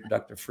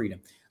reproductive freedom.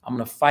 I'm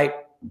going to fight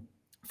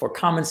for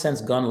common sense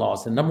gun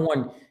laws. The number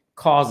one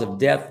cause of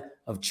death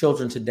of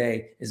children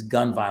today is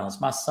gun violence.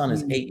 My son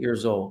is 8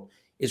 years old.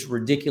 It's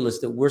ridiculous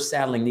that we're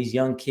saddling these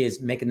young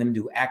kids, making them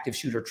do active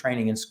shooter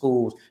training in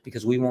schools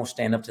because we won't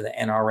stand up to the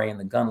NRA and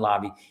the gun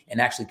lobby and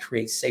actually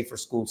create safer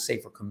schools,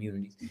 safer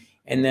communities.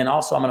 And then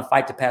also I'm going to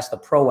fight to pass the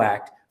PRO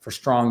Act for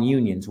strong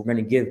unions. We're going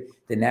to give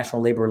the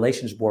National Labor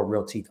Relations Board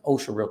real teeth,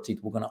 OSHA real teeth.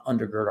 We're going to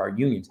undergird our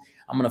unions.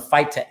 I'm going to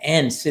fight to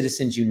end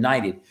Citizens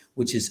United,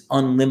 which is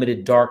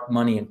unlimited dark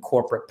money and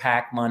corporate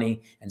PAC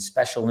money and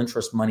special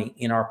interest money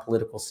in our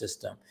political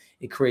system.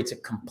 It creates a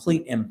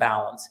complete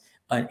imbalance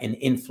and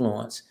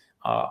influence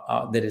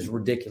that is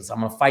ridiculous. I'm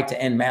going to fight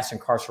to end mass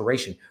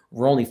incarceration.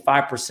 We're only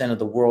 5% of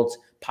the world's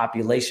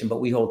population, but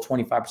we hold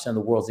 25% of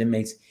the world's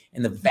inmates,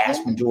 and the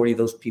vast majority of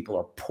those people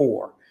are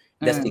poor.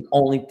 That's the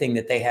only thing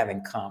that they have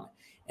in common.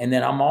 And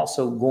then I'm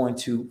also going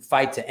to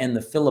fight to end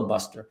the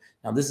filibuster.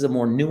 Now, this is a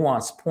more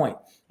nuanced point.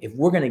 If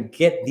we're going to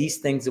get these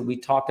things that we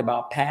talked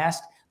about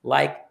passed,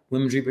 like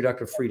women's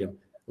reproductive freedom,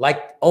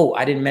 like,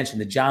 I didn't mention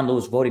the John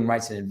Lewis Voting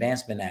Rights and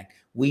Advancement Act.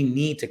 We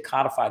need to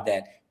codify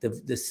that.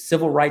 The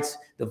Civil Rights,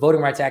 the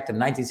Voting Rights Act of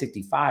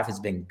 1965 has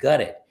been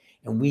gutted,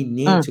 and we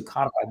need to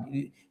codify.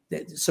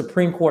 The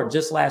Supreme Court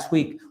just last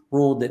week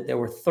ruled that there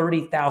were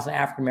 30,000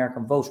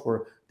 African-American votes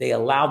where they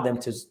allowed them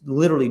to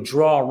literally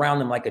draw around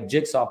them like a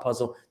jigsaw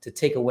puzzle to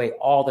take away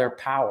all their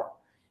power.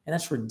 And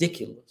that's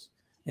ridiculous.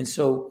 And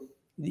so,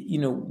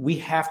 we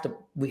have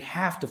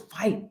to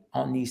fight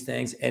on these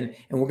things, and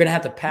we're going to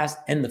have to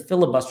end the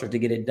filibuster to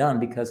get it done,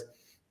 because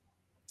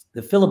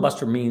the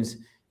filibuster means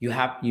you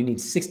need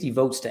 60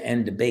 votes to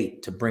end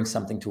debate to bring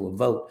something to a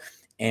vote,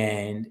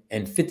 and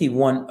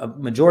 51, a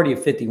majority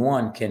of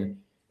 51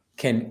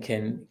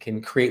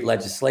 can create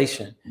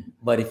legislation.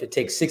 But if it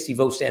takes 60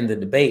 votes to end the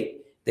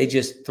debate, they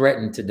just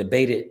threaten to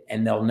debate it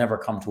and they'll never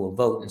come to a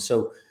vote. And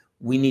so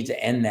we need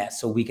to end that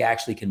so we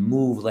actually can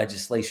move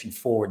legislation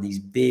forward, these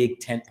big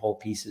tentpole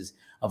pieces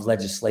of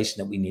legislation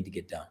that we need to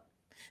get done.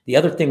 The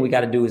other thing we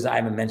got to do, is I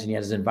haven't mentioned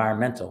yet, is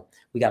environmental.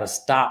 We got to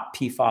stop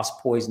PFAS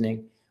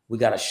poisoning. We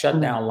got to shut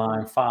down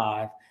Line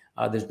 5.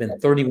 There's been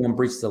 31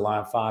 breaches of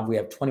Line 5. We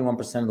have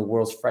 21% of the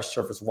world's fresh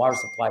surface water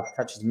supply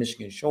touches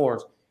Michigan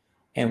shores.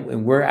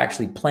 And we're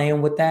actually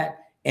playing with that.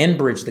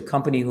 Enbridge, the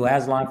company who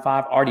has Line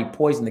 5, already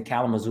poisoned the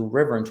Kalamazoo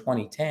River in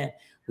 2010.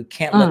 We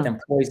can't let them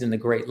poison the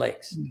Great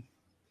Lakes.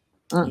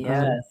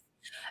 Yes.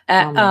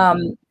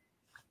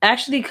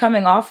 Actually,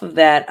 coming off of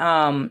that,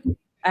 I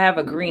have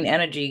a green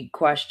energy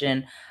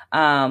question.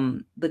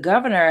 The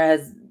governor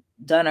has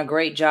done a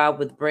great job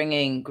with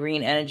bringing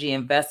green energy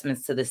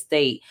investments to the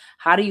state.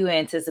 How do you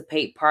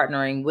anticipate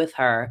partnering with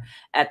her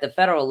at the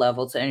federal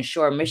level to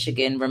ensure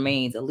Michigan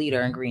remains a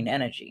leader in green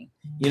energy?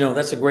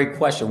 That's a great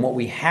question. What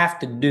we have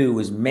to do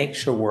is make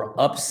sure we're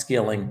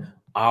upskilling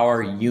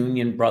our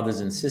union brothers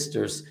and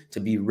sisters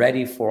to be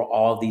ready for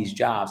all these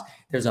jobs.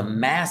 There's a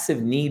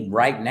massive need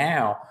right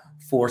now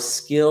for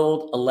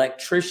skilled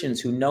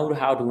electricians who know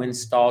how to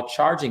install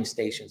charging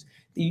stations.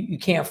 You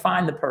can't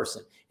find the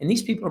person. And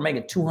these people are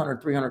making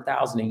 $200,000,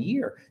 $300,000 a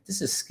year.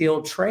 This is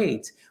skilled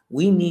trades.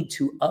 We need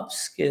to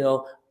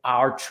upskill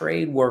our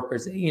trade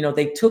workers.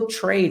 They took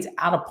trades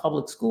out of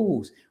public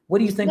schools. What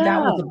do you think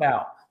that was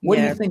about? What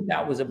do you think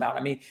that was about?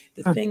 I mean,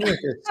 the thing is,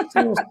 there's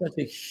still such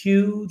a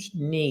huge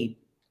need.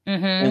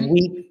 And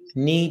we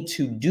need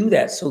to do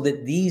that so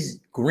that these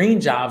green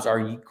jobs are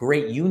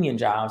great union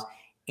jobs,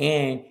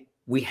 and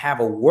we have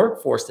a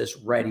workforce that's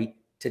ready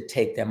to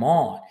take them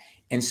on.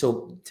 And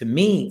so, to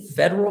me,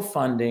 federal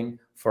funding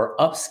for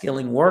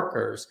upskilling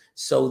workers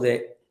so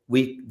that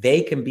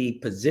they can be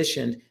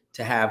positioned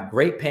to have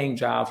great paying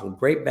jobs with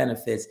great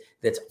benefits,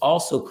 that's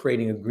also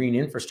creating a green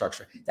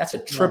infrastructure. That's a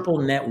triple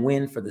net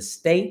win for the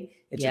state.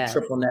 It's a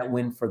triple net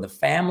win for the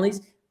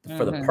families,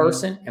 for the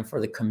person, and for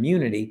the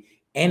community.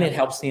 And it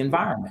helps the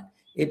environment.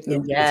 It's a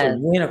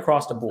win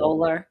across the board.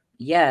 Solar.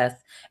 Yes.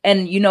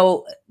 And,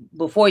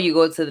 before you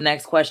go to the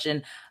next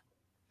question,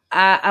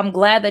 I'm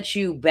glad that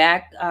you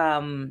back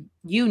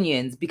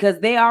unions, because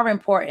they are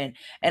important.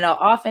 And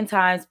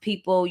oftentimes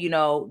people,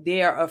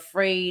 they are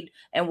afraid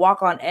and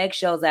walk on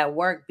eggshells at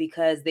work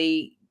because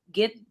they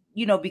get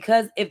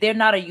because if they're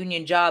not a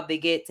union job, they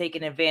get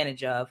taken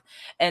advantage of.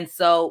 And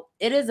so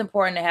it is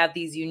important to have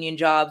these union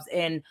jobs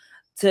and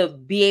to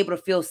be able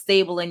to feel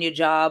stable in your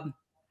job.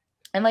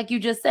 And like you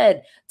just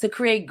said, to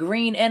create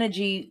green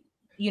energy,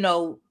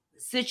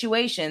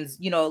 situations,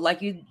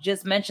 like you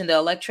just mentioned, the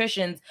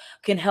electricians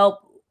can help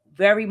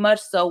very much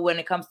so when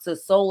it comes to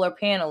solar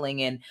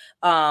paneling and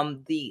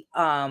the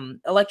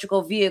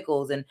electrical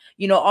vehicles, and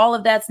all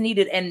of that's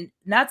needed. And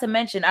not to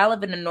mention, I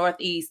live in the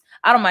Northeast.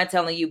 I don't mind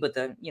telling you, but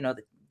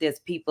there's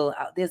people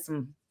out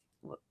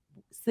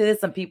there's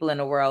some people in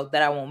the world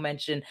that I won't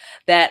mention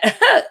that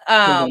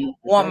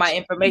want my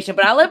information,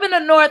 but I live in the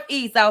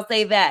Northeast, I'll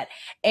say that.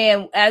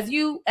 And as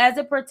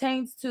it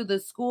pertains to the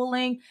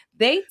schooling,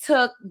 they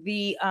took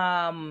the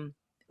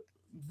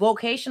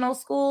vocational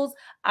schools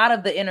out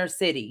of the inner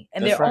city,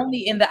 and they're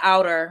only in the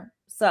outer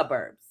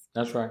suburbs.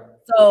 That's right.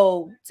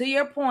 So to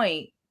your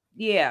point,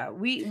 yeah,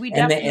 we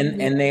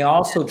definitely and they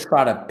also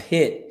try to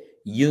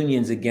pit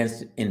unions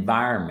against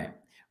environment.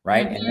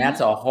 Right. Mm-hmm. And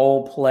that's a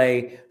whole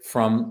play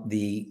from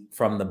the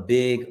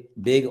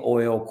big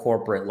oil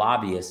corporate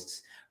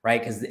lobbyists.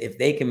 Right. Because if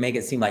they can make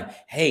it seem like,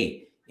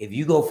 hey, if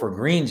you go for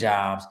green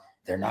jobs,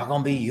 they're not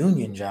going to be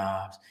union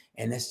jobs.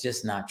 And it's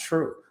just not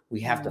true.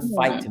 We have to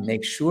fight to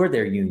make sure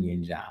they're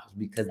union jobs,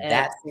 because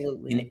that's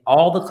in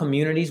all the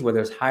communities where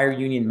there's higher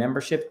union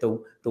membership, the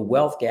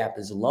wealth gap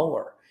is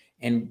lower.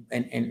 And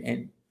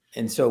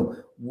so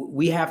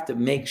we have to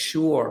make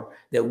sure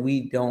that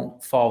we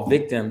don't fall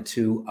victim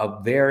to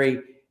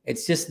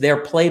it's just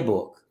their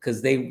playbook,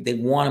 because they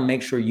want to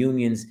make sure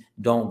unions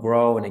don't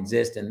grow and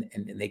exist, and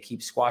they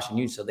keep squashing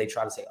unions. So they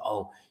try to say,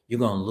 oh, you're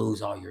going to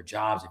lose all your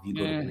jobs if you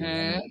go to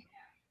union.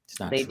 It's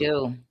not true. They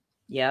do.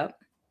 Yep.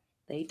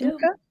 They do.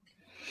 Okay.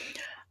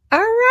 All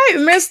right,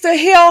 Mr.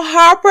 Hill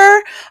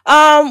Harper.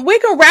 We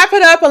can wrap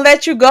it up and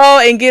let you go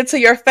and get to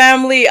your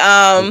family.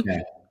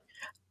 Okay.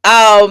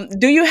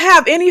 Do you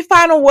have any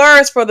final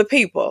words for the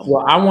people?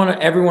 Well, I want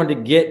everyone to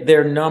get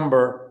their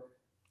number.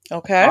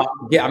 Okay.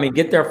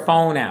 Get their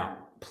phone out,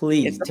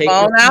 please. Take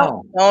your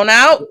phone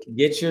out.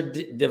 Get your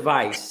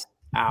device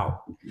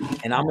out,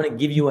 and I'm going to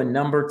give you a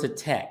number to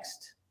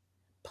text.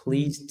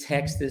 Please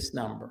text this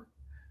number.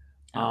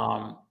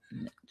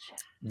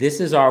 This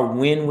is our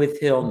Win with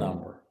Hill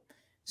number.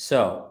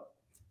 So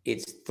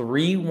it's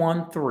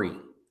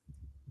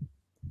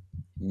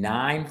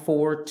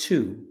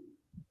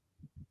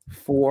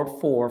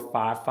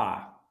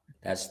 313-942-4455.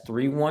 That's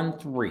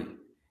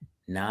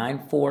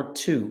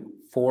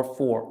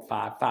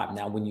 313-942-4455.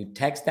 Now, when you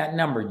text that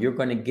number, you're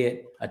going to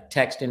get a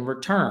text in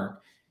return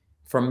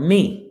from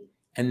me,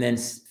 and then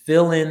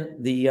fill in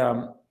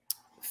the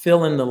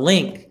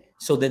link.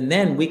 So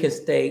then we can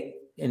stay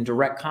in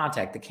direct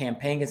contact. The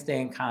campaign can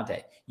stay in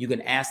contact. You can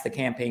ask the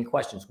campaign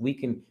questions. We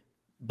can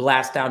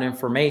blast out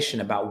information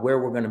about where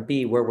we're going to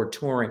be, where we're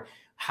touring,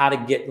 how to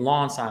get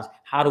lawn signs,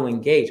 how to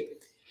engage.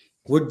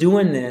 We're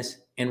doing this.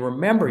 And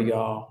remember,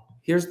 y'all,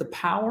 here's the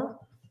power.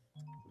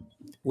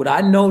 What I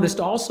noticed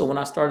also when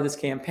I started this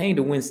campaign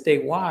to win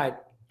statewide,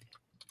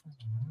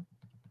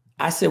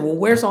 I said, well,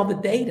 where's all the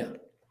data?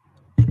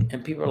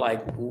 And people are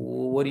like,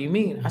 well, what do you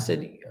mean? I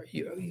said,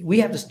 we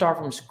have to start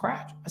from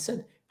scratch. I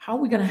said, how are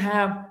we going to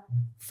have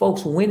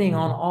folks winning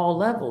on all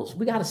levels?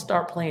 We got to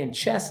start playing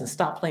chess and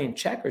stop playing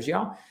checkers,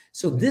 y'all.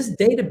 So this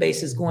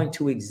database is going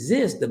to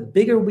exist. The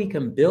bigger we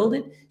can build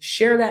it,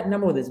 share that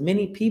number with as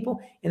many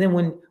people. And then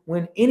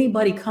when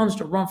anybody comes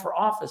to run for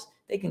office,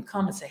 they can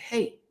come and say,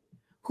 hey,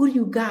 who do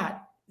you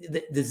got?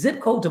 The zip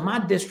codes of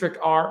my district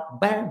are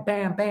bam,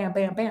 bam, bam,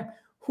 bam, bam.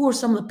 Who are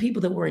some of the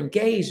people that were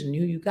engaged and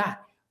who you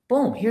got?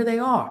 Boom, here they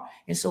are.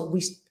 And so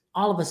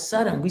all of a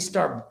sudden we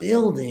start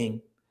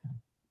building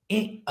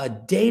a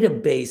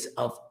database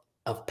of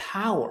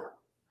power,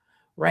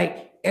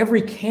 right?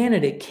 Every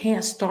candidate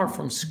can't start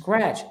from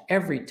scratch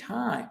every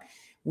time.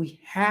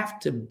 We have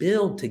to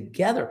build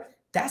together.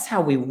 That's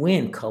how we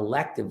win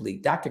collectively.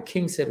 Dr.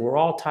 King said we're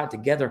all tied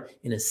together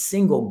in a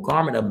single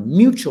garment of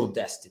mutual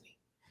destiny.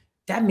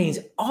 That means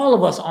all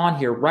of us on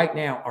here right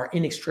now are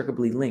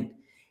inextricably linked.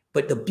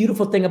 But the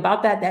beautiful thing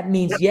about that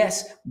means,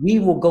 yes, we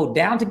will go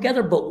down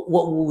together, but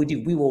what will we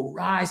do? We will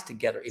rise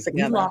together. If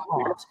we lock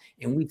arms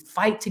and we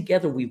fight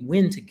together, we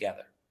win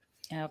together.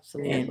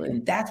 Absolutely.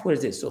 And that's what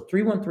it is. So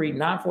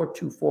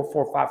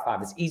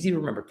 313-942-4455. It's easy to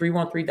remember.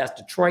 313, that's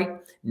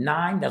Detroit.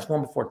 9, that's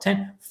 1 before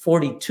 10.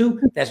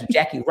 42, that's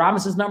Jackie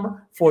Robinson's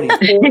number. 44,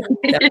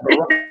 that's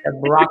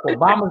Barack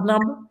Obama's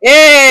number.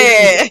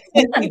 Yeah.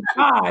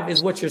 55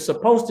 is what you're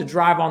supposed to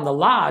drive on the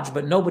lodge,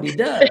 but nobody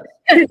does.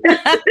 Look,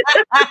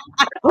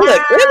 it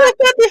was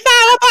 55.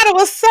 I thought it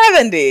was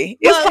 70.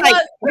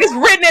 It's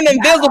written in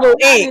invisible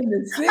ink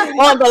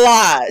on the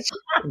lodge.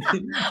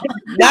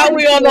 Now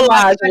we're on the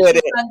lodge with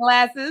it.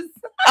 Sunglasses.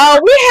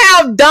 We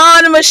have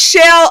Dawn and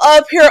Michelle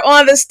up here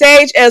on the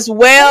stage as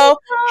well.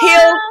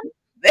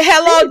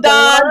 Hello,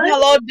 Dawn.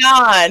 Hello,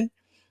 Dawn.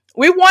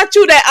 We want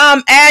you to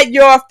add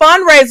your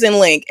fundraising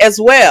link as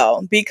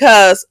well,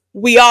 because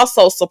we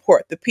also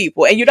support the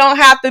people, and you don't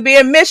have to be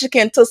in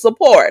Michigan to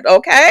support.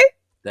 Okay.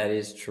 That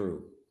is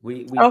true.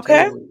 We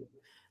okay.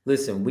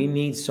 Listen, we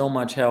need so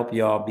much help,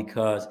 y'all,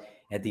 because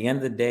at the end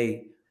of the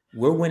day,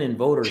 we're winning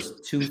voters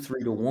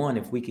 2-3 to 1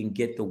 if we can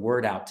get the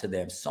word out to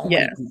them. So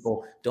many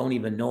people don't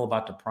even know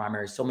about the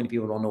primary. So many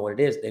people don't know what it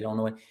is. They don't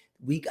know it.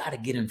 We got to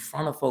get in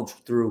front of folks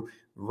through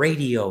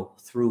radio,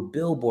 through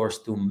billboards,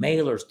 through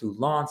mailers, through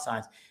lawn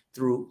signs,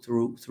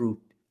 through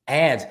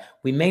ads.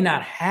 We may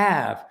not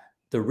have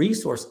the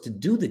resource to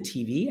do the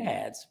TV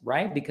ads,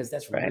 right? Because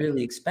that's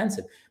really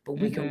expensive. But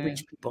we can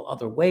reach people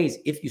other ways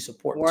if you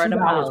support.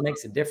 $2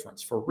 makes a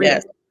difference, for real.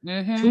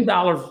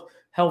 $2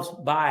 helps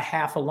buy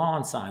half a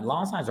lawn sign.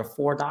 Lawn signs are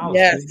 $4.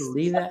 Can you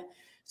believe that?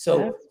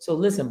 So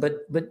listen,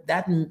 but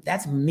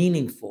that's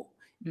meaningful.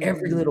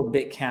 Every little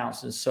bit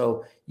counts. And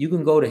so you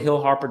can go to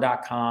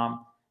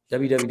hillharper.com,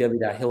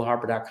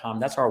 www.hillharper.com.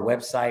 That's our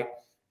website.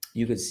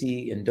 You can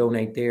see and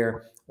donate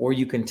there, or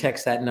you can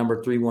text that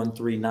number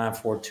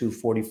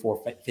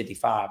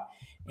 313-942-4455,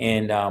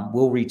 and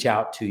we'll reach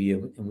out to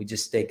you, and we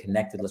just stay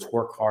connected. Let's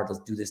work hard.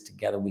 Let's do this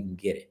together. We can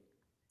get it.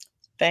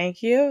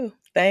 Thank you.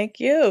 Thank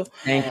you.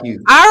 Thank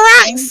you. All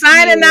right.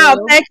 Signing out.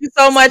 Thank you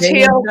so much,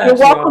 Hill. You're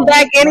welcome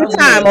back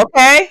anytime,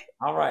 okay?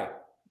 All right.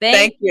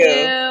 Thank you.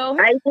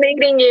 Nice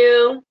meeting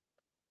you.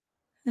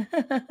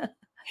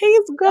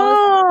 He's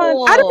gone.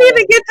 Cool. I didn't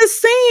even get to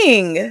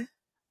sing.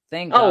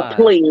 Thank God. Oh,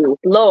 please.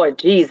 Lord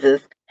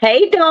Jesus.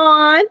 Hey,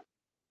 Dawn.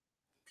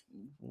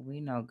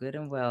 We know good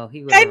and well.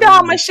 Hey,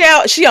 Dawn,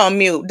 Michelle. She on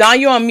mute. Dawn,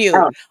 you on mute.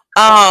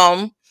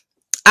 I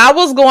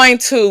was going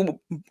to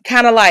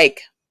kind of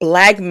like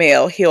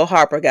blackmail Hill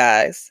Harper,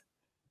 guys.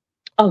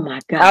 Oh, my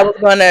God. I was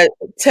going to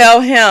tell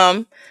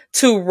him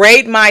to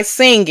rate my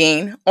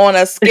singing on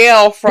a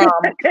scale from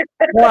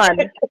 1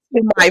 to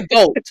my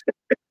vote.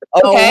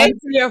 Okay. 1 to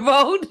your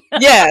vote?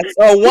 Yes.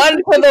 Or 1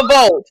 to the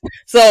vote.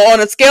 So on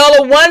a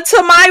scale of 1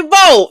 to my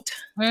vote,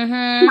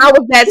 I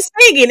was that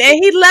singing, and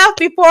he left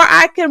before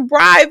I can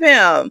bribe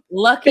him.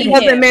 Lucky him. It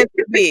wasn't meant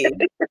to be.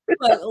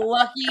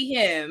 Lucky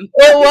him.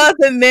 It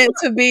wasn't meant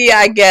to be,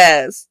 I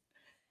guess.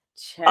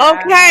 Child.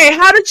 Okay.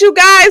 How did you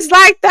guys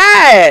like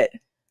that?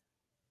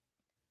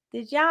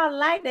 Did y'all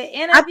like the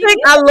interview? I think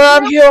I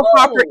love Hill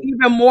Harper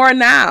even more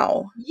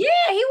now. Yeah,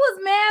 he was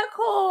mad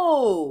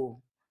cool.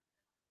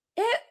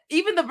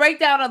 Even the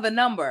breakdown of the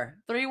number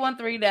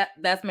 313,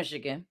 that's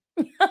Michigan.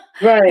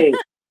 Right.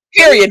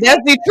 Period.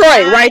 That's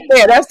Detroit right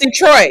there. That's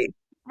Detroit.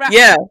 Right.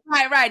 Yeah.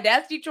 Right.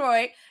 That's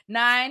Detroit.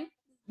 9,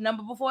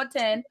 number before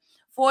 10,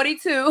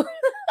 42.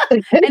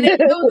 And then it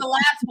was the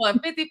last one.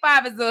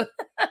 55 is the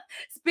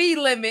speed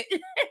limit.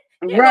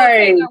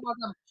 Right.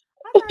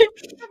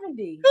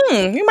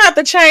 You might have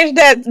to change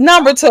that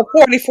number to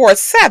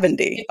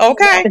 4470.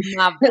 Okay. and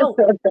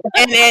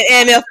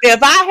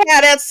if I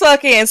had that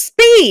sucker in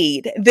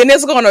speed, then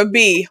it's gonna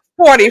be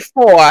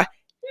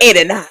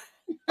 4489.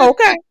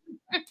 Okay.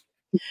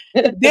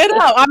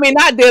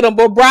 Not Diddle,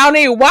 but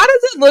Brownie, why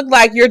does it look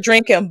like you're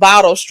drinking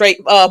vodka straight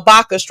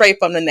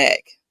from the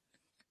neck?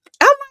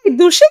 I'm like,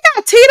 do she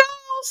got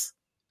Tito's?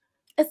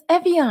 It's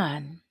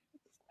Evian.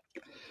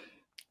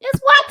 It's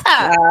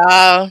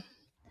water.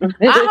 I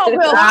hope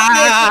Hill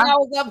I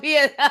was up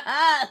here.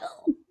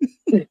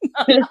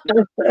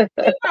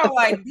 I'm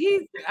like,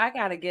 I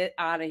gotta get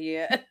out of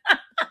here.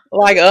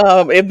 Like,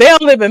 if they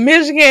don't live in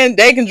Michigan,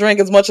 they can drink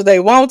as much as they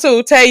want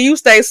to. Tay, you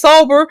stay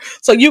sober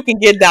so you can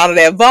get down to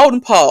that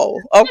voting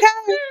poll. Okay.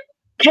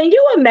 Can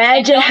you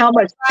imagine how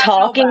much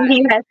talking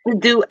he has to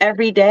do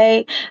every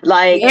day?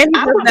 Like, and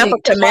he was never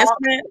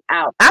commencement.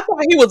 I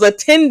thought he was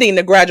attending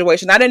the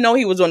graduation. I didn't know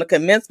he was doing the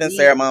commencement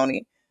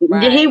ceremony.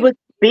 Right. He was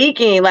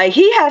speaking. Like,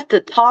 he has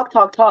to talk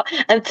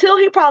until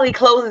he probably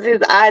closes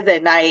his eyes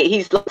at night.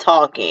 He's still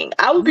talking.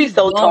 I would be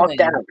so talked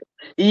out.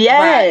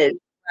 Yes.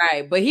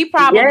 Right. But he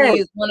probably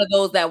is one of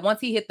those that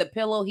once he hit the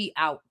pillow, he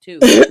out too.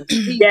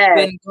 He's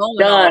been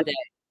going all day.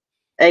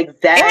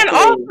 Exactly. And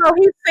also,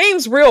 he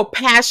seems real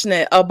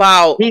passionate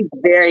about. He's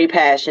very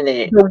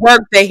passionate. The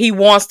work that he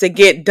wants to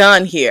get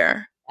done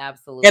here.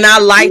 Absolutely. And I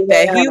like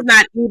that. He's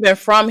not even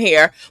from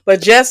here,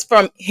 but just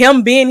from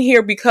him being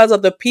here because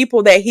of the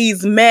people that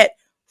he's met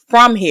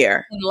from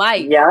here. In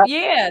life.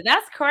 Yeah,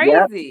 that's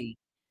crazy.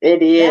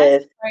 It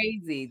is. That's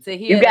crazy to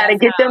hear. You got to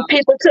get them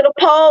people to the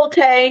poll,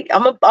 Tay.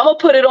 I'm gonna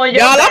put it on your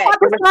back. I'm about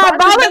to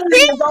start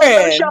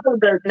volunteering.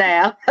 Shoulders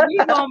now.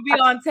 You're going to be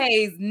on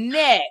Tay's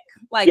neck.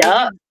 Like,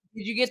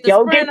 did you get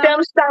the get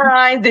them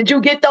signs? Did you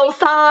get those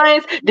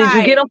signs? Did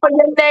you get them for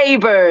your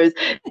neighbors?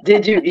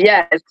 Did you?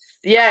 Yes.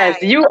 Right.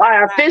 You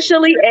are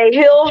officially a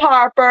Hill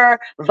Harper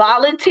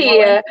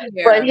volunteer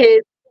for his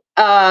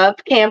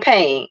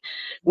campaign.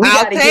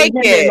 I'll take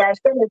it.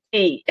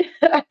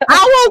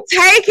 I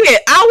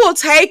will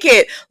take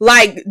it.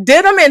 Like,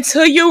 Diddum,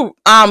 until you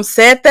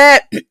said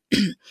that,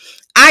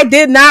 I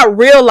did not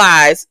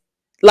realize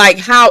like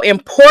how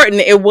important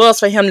it was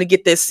for him to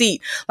get this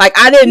seat. Like,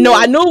 I didn't know.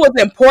 I knew it was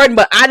important,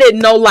 but I didn't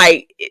know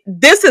like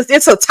this is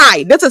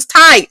tight.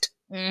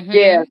 Mm-hmm.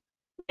 Yeah,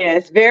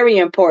 it's very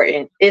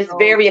important. It's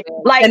very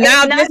like, and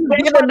now this is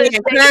giving me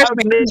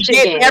encouragement to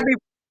get every.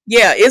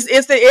 Yeah, it's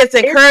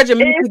encouraging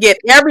me to get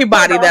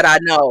everybody that I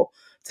know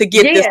to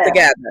get this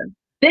together.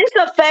 This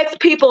affects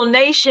people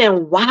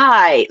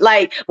nationwide.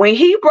 Like when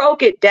he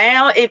broke it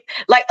down,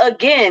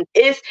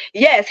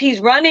 yes, he's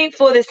running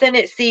for the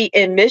Senate seat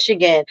in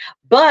Michigan,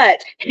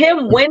 but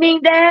him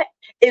winning that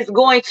is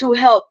going to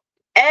help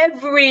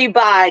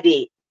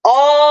everybody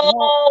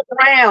all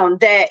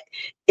around that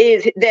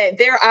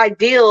their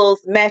ideals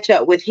match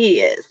up with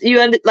his.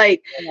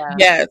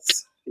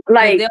 Yes.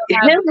 Like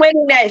him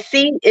winning that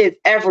seat is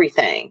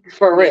everything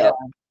for real.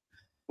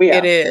 Yeah.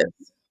 It is.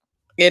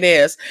 It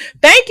is.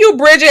 Thank you,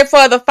 Bridget,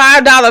 for the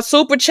 $5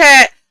 super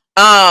chat.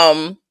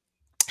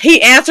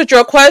 He answered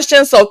your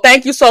question, so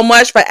thank you so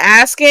much for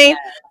asking.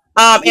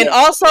 And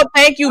also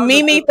thank you,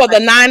 Mimi, for the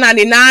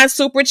 $9.99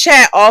 super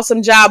chat.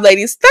 Awesome job,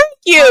 ladies. Thank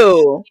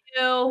you.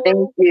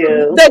 Thank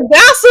you. The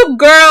Gossip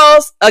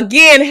Girls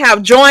again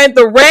have joined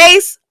the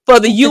race for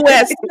the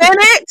U.S.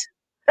 Senate,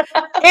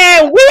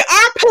 and we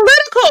are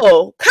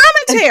political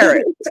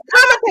commentators.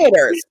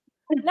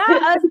 Not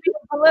us being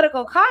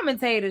political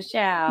commentators,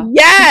 child.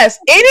 Yes.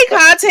 Any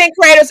content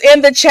creators in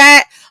the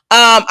chat,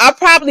 I'll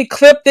probably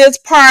clip this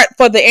part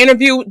for the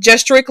interview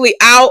just strictly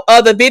out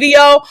of the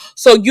video.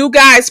 So you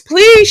guys,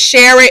 please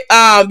share it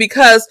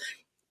because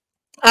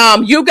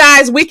you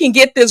guys, we can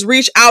get this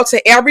reach out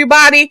to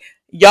everybody.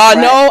 Y'all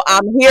know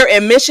I'm here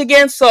in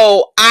Michigan,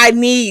 so I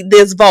need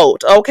this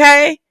vote,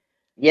 okay?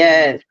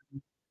 Yes.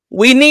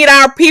 We need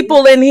our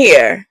people in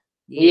here.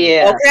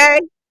 Yeah.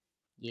 Okay?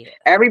 Yeah.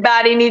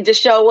 Everybody needs to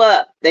show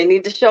up. They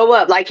need to show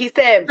up. Like he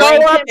said,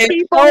 bring 10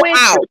 people with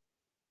you.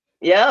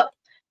 Yep.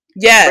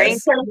 Yes. Bring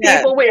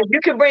 10 people with you.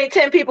 You can bring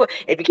 10 people.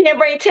 If you can't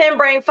bring 10,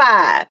 bring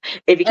 5.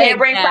 If you can't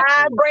bring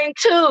 5, bring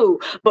 2.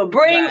 But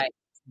bring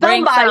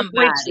somebody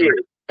with you.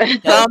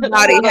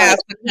 Somebody has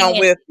to come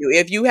with you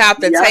if you have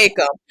to take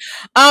them.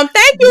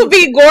 Thank you,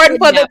 V. Gordon,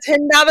 for the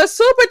 $10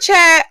 super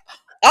chat.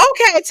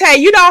 Okay, Tay,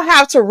 you don't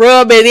have to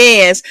rub it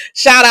in.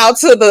 Shout out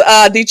to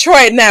the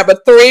Detroit number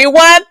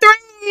 313.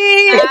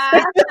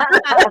 I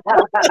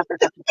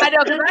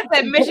know, because I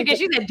said Michigan.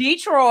 She said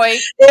Detroit.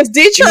 It's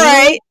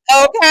Detroit.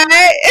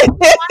 Okay.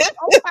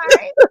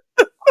 Okay.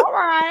 All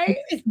right.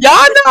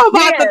 Y'all know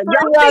about the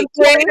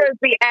Detroiters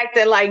be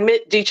acting like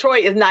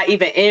Detroit is not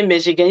even in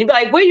Michigan. You be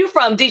like, "Where you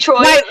from,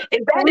 Detroit?" Like,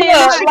 is that in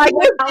Michigan? like,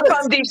 I'm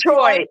from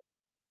Detroit.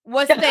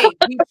 What state?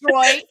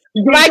 Detroit.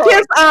 Like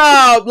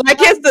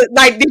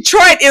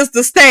Detroit is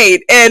the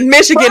state and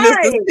Michigan is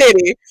the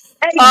city.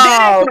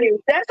 Exactly.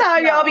 That's how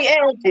y'all be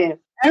acting.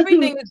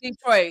 Everything is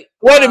Detroit.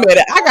 Wait a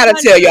minute. I gotta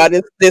tell y'all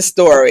this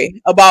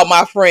story about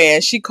my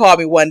friend. She called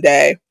me one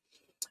day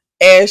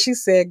and she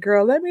said,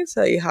 "Girl, let me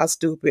tell you how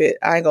stupid,"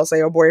 I ain't gonna say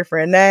her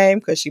boyfriend name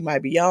because she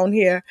might be on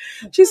here.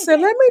 She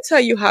said, "Let me tell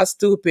you how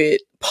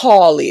stupid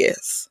Paul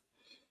is."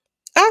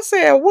 I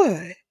said,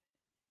 "What?"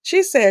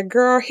 She said,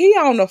 "Girl, he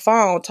on the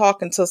phone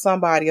talking to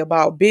somebody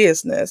about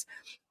business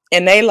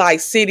and they like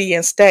city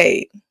and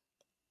state."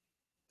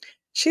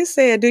 She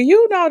said, "Do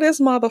you know this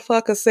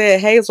motherfucker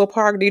said Hazel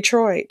Park,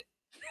 Detroit?"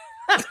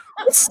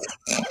 I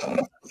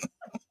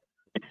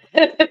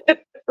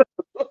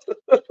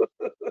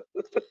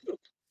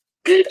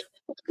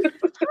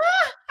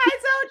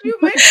told you,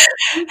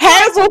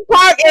 Hazel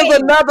Park is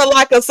another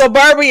like a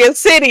suburban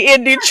city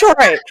in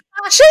Detroit.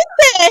 She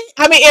said,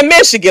 I mean, in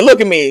Michigan.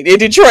 Look at me, in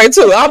Detroit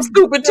too. I'm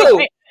stupid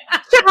too.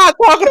 She's not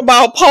talking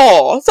about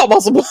Paul.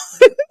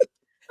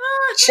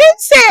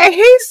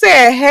 He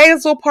said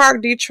Hazel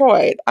Park,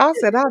 Detroit. I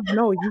said, I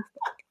know you.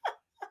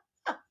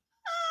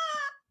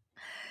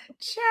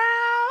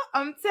 Child,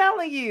 I'm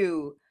telling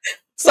you.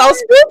 So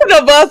speaking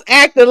of us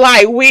acting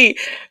like we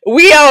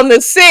own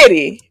the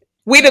city,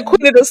 we the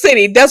queen of the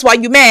city. That's why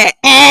you mad.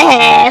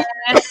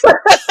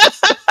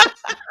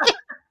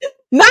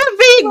 Not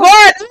V.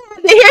 Gordon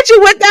to hit you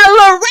with that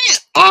little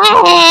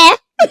rap.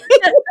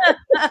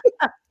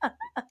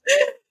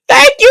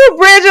 Thank you,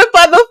 Bridget,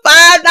 for the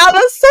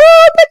 $5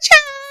 super chat.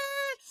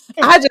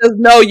 I just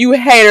know you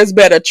haters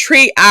better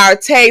treat our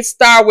Tay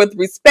Star with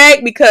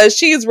respect because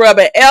she's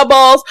rubbing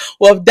elbows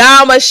with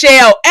Don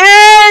Michelle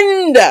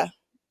and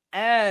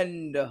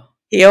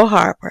Hill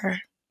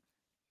Harper.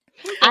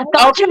 I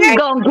thought you was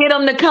gonna get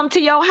them to come to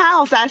your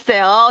house. I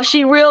said, "Oh,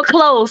 she real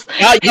close."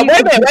 Wait a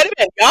minute.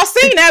 Y'all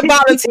seen that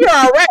volunteer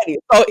already?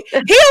 So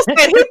Hill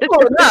said he's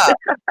pulling up.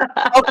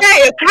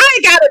 Okay, if I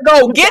ain't gotta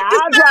go get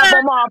this, I'll drop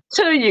them off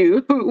to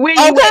you. Where you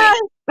I'm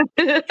dropping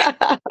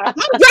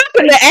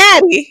the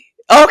Addy.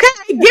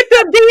 Okay, get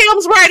the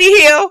DMs ready,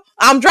 Hill.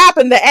 I'm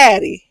dropping the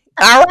Addy.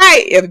 All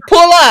right, and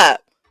pull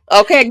up.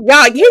 Okay,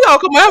 y'all, he gonna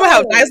come over and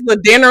have a nice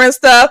little dinner and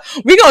stuff.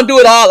 We gonna do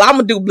it all.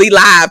 I'm gonna be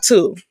live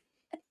too.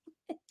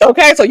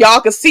 Okay, so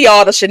y'all can see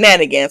all the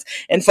shenanigans.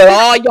 And for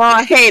all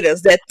y'all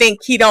haters that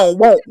think he don't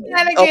want me,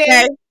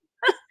 okay?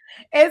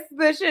 It's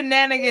the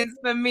shenanigans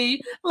for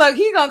me. Look,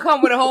 he gonna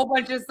come with a whole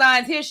bunch of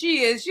signs. Here she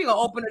is. She gonna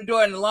open the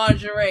door in the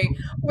lingerie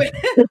with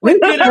dinner. He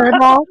gonna be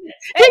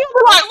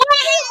like,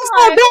 "Why is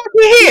so dark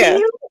here?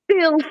 You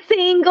still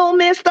single,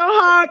 Mr.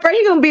 Harper?"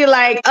 He gonna be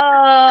like,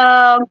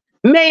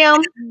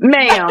 ma'am.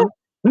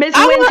 Miss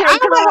I'm WHENTAYTALK,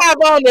 gonna have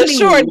on the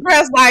short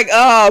dress like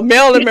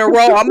Marilyn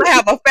Monroe. I'm gonna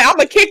have a fan. I'm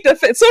gonna kick the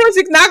fan. As soon as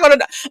he's not gonna,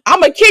 I'm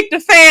gonna kick the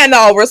fan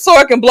over so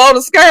it can blow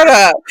the skirt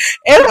up.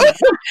 And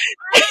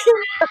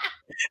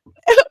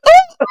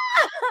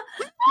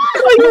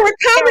you were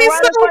coming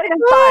so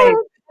fast.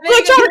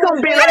 But you're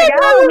gonna be like, I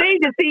don't need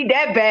to see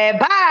that bad.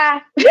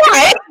 Bye.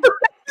 Right.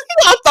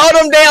 I'll throw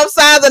them damn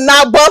signs and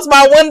not bust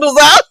my windows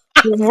out.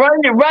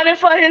 Running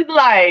for his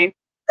life.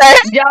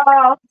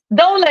 Y'all, we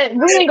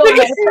ain't gonna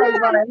let Tay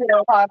run a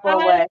Hill Harper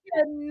away.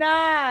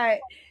 Not.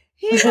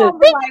 He's gonna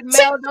be like,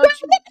 Mel,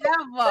 don't you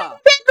ever.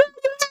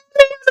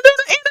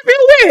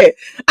 Interview with.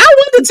 I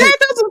went to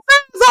take us some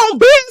things on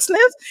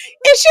business,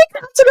 and she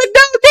come to the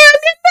door damn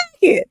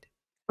naked.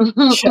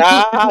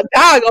 Child,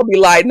 dog gonna be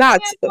like,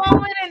 not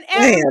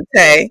damn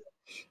Tay.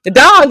 The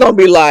dog gonna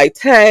be like,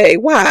 Tay,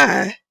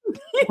 why?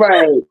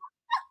 Right.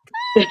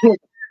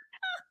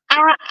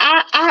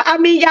 I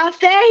mean, y'all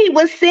say he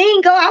was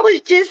single. I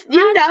was just,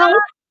 trying I'm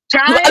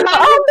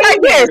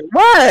like this.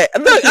 What?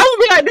 Look, I'm gonna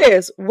be like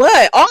this.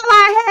 What? All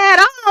I had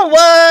on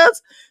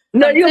was.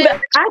 No, I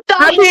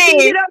thought I was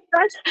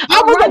I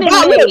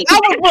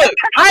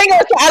ain't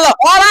gonna try. Look,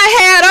 all I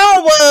had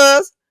on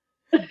was.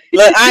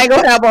 Look, I ain't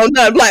gonna have on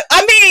nothing. Like,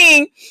 I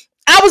mean,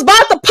 I was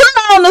about to put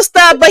on the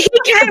stuff, but he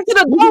came to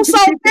the door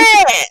so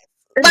fast.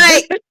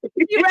 Like,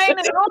 he rang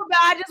the doorbell.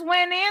 I just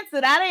went and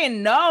answered. I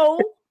didn't know.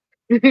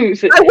 Like,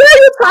 what are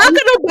you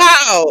talking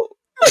about?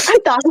 I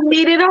thought he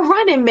needed a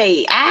running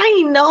mate. I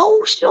ain't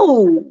know.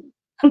 Shoot.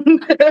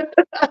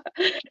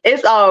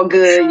 It's all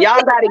good.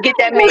 Y'all got to get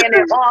that man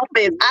in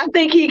office. I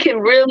think he can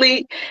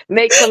really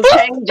make some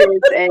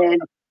changes and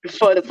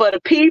for the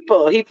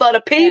people. He for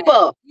the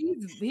people.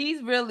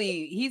 He's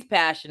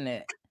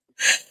passionate.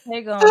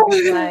 They're gonna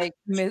be like,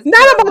 Miss.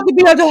 Not about to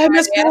be able to have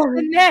Miss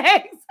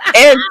next.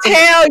 And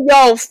tell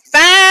your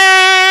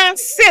fine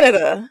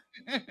senator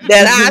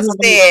that I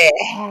said.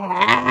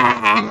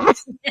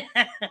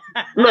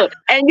 Look,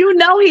 and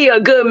he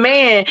a good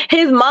man.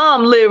 His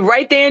mom lived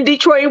right there in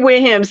Detroit with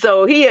him,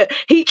 so he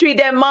treat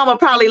that mama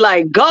probably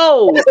like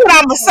gold. That's what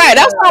I'm gonna say.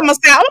 That's what I'm gonna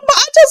say. I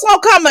just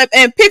gonna come up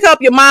and pick up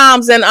your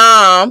moms, and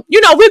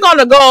we're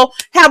gonna go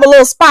have a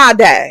little spa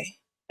day.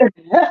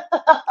 Okay.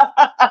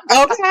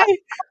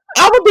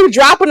 I would be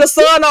dropping the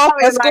son off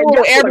at school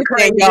and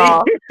everything,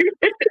 y'all.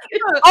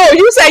 Oh,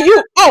 you say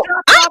you? Oh,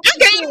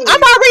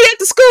 I'm already at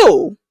the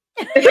school.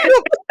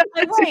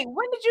 Like, wait,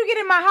 when did you get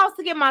in my house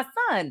to get my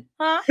son?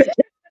 Huh?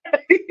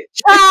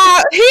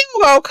 Child, he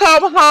gonna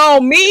come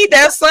home, me,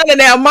 that son, and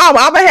that mama.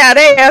 I'm gonna have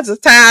their asses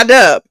tied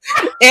up.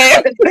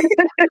 And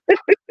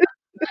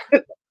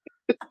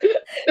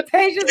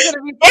Tasha's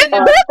gonna be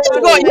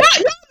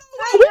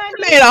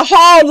made a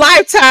whole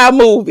Lifetime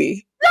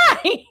movie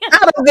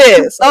out of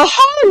this. A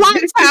whole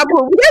Lifetime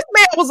movie. This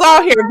man was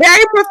on here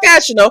very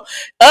professional.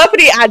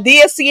 Uppity, I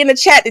did see in the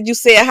chat that you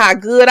said how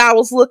good I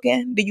was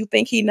looking. Do you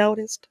think he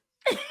noticed?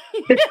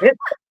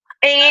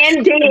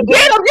 And did you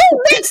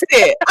missed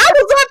it. I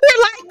was up there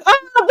like,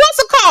 what's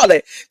it called?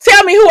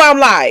 Tell me who I'm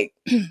like.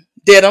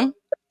 Did him?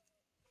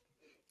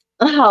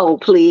 Oh,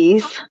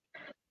 please.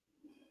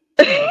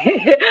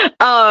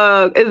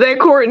 Is that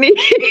Courtney?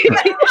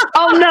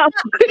 Oh no.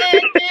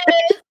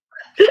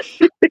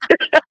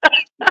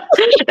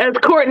 That's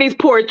Courtney's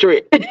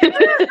portrait.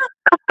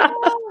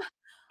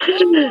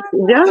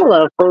 Y'all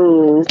are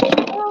fools.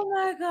 Oh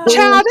my God.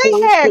 Child, they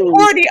had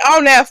Courtney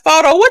on that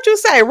photo. What you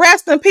say?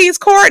 Rest in peace,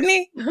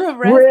 Courtney.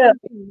 Rest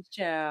in peace,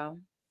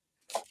 child.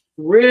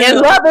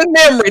 In loving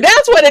memory.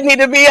 That's what it need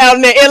to be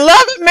out there. In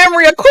loving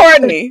memory of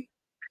Courtney.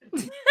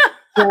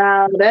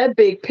 Wow, that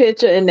big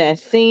picture in that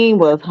scene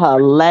was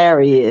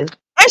hilarious.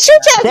 And she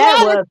just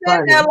wanted to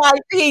say that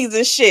like peas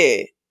and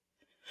shit.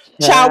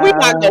 Child, we're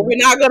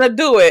not gonna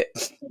do it.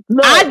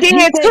 Look, I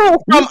did too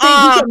from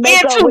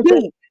In Too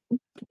Deep.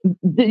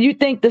 Do you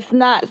think the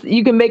snots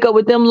you can make up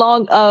with them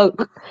long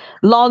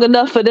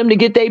enough for them to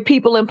get their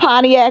people in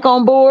Pontiac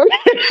on board?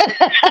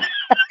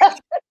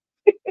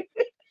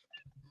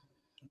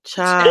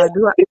 Child,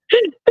 do I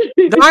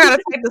gotta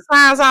take the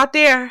signs out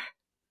there?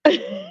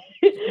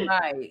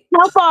 Right.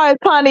 How far is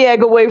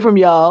Pontiac away from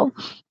y'all?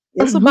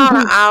 It's about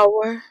an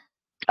hour.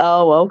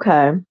 Oh,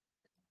 okay.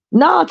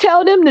 No,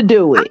 tell them to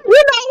do it. You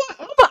know what?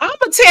 I'm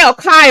gonna tell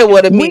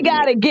Kiowa to meet.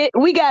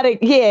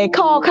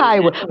 Call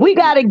Kiowa. We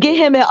gotta get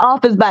him in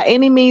office by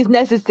any means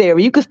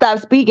necessary. You can stop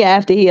speaking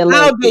after he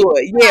elected. I'll do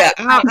it. Yeah,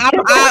 I'll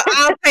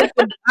take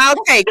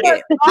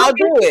it. I'll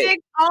do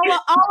it. All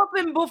up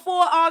in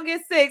before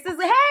August 6th. It's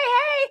like,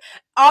 hey,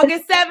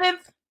 August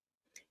 7th.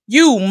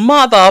 You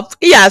mother,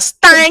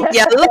 stank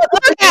you. Look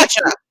at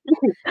you.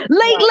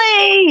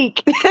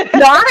 Leak.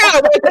 No, I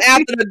gotta wait till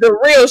after the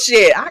real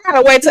shit. I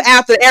gotta wait till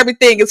after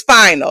everything is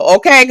final,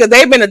 okay? Because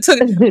they've been took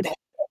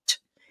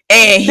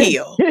and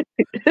heal. Yeah,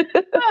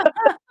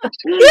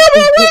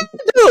 what to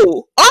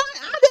do? I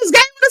just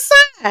gave the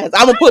signs.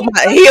 I'm gonna put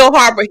my Hill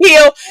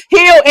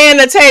and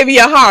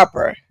Latavia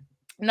Harper.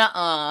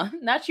 Nuh-uh,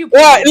 not you.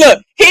 Or look,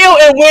 Hill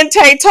and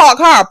WHENTAYTALK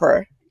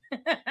Harper.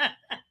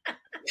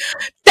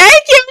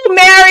 Thank you,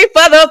 Mary,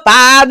 for the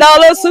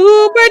 $5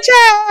 super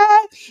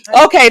chat.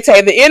 Okay,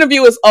 Tay, the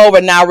interview is over.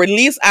 Now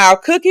release our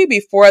cookie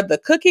before the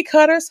cookie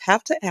cutters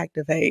have to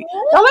activate.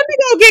 Now let me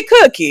go get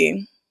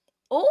Cookie.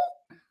 Oh,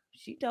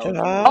 she told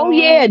you. Oh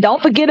yeah,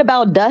 don't forget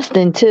about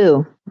Dustin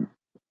too.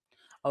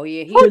 Oh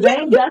yeah, he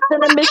ain't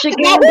Dustin in Michigan.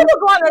 Now, we were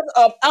going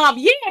to, yeah,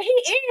 he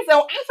is.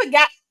 Oh, I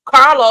forgot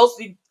Carlos.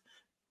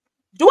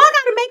 Do I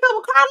got to make up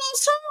with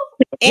Carlos too?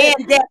 And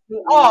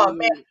Destiny. Oh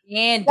man,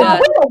 and well,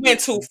 we went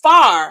too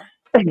far.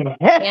 Dang,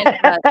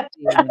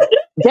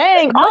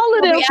 all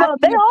of them,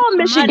 they're all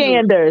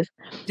Michiganders.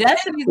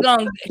 Destiny's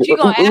she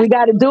gonna ask we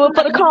got to do it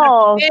for the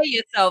call. Prepare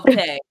yourself,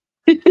 Tay.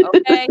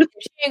 Okay,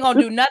 she ain't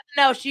gonna do nothing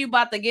else. She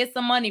about to get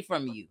some money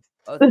from you,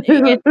 and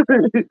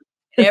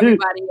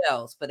everybody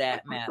else for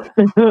that matter.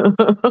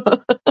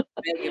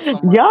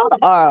 Y'all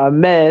are a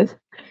mess.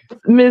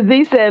 Ms.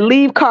 Z said,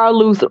 "Leave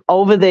Carlos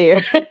over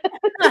there."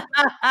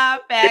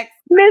 Facts.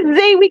 Ms.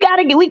 Z, we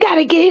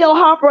gotta get Hill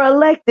Harper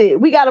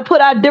elected. We gotta put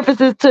our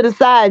differences to the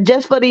side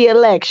just for the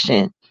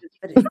election.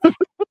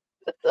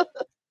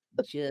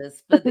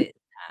 Just for this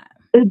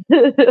time.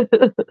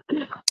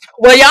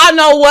 Well, y'all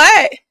know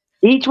what?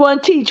 Each one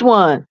teach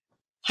one.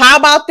 How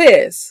about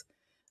this?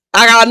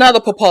 I got another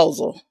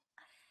proposal.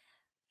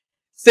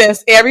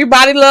 Since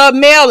everybody loved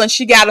Mel and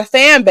she got a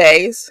fan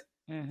base,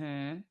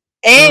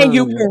 and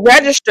you can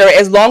register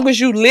as long as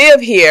you live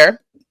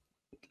here,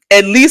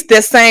 at least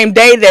the same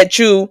day that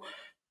you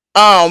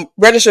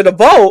register to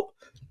vote.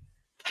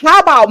 How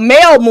about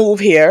Mel move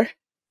here?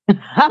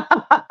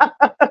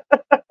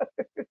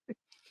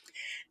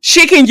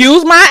 She can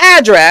use my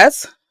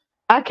address.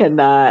 I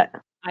cannot.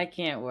 I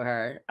can't with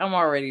her. I'm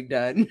already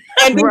done.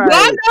 And do y'all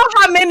know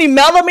how many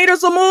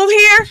millimeters will move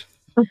here?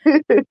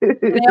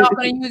 They all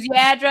gonna use your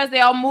address?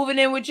 They all moving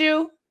in with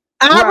you?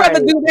 I'd rather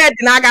do that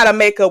than I gotta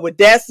make up with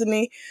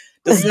Destiny.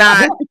 That's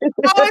not.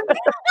 That's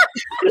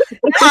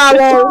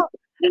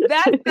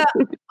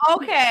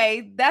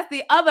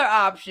the other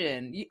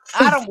option.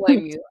 I don't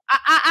blame you.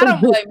 I don't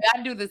blame you.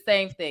 I do the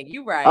same thing.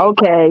 You right.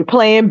 Okay,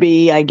 plan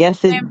B. I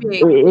guess it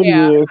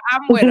is.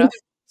 I'm with her.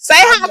 Say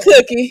hi,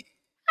 Cookie.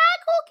 Hi,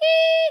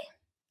 Cookie.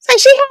 Say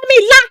she had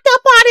me locked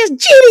up all this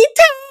GD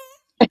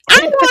time.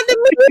 I wanted to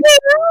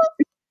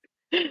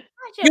meet him.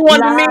 You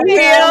wanted to meet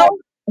him?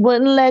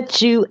 Wouldn't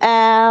let you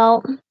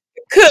out.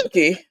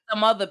 Cookie.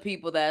 Some other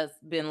people that's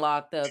been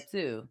locked up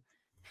too.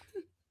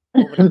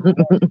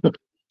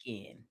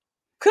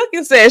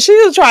 Cookie said she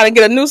was trying to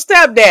get a new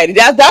stepdaddy.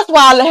 That's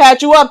why I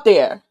had you up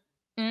there.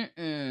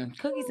 Cookie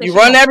said you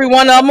run every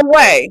one of them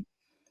away.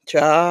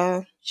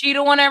 Child. She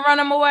the one that run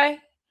them away?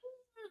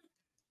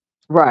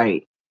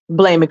 Right.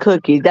 Blaming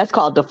Cookie. That's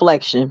called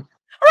deflection.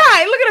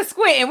 Right. Look at her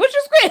squinting. What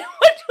you squinting?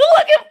 What you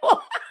looking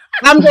for?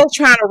 I'm just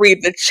trying to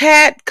read the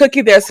chat.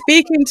 Cookie, they're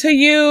speaking to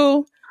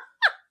you.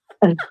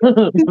 I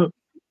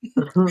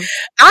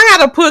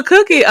gotta put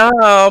Cookie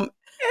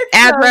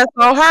address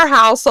on her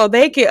house so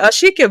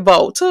she can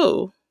vote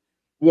too.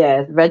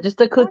 Yes,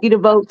 register Cookie to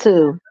vote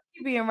too.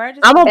 Being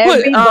registered. I'm gonna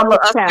put a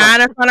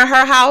sign in front of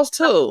her house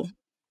too.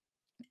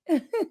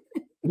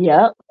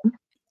 Yep.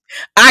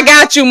 I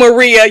got you,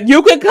 Maria.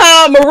 You can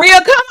come,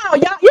 Maria. Come on,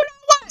 y'all. You know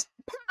what?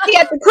 Party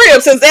at the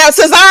crib since I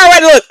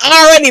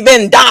already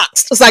been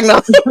doxxed. It's like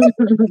no.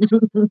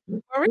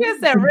 Maria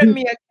said, "Rent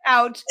me a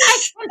couch."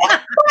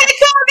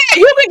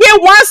 You can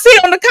get one seat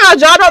on the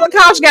couch. Y'all know the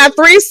couch got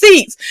 3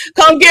 seats.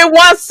 Come get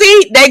one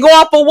seat. They go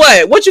off for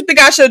what? What you think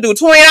I should do?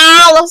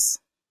 $20?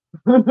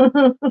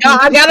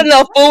 I got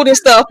enough food and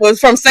stuff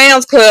from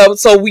Sam's Club,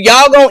 so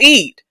y'all gonna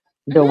eat.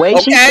 The way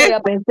she put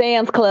up in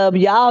Sam's Club,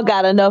 y'all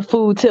got enough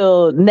food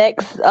till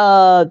next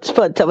for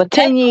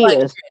 10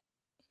 years.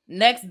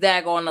 Next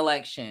daggone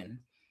election.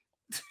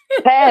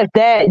 Past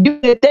that,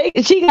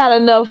 she got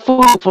enough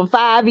food for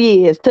 5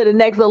 years to the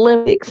next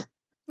Olympics.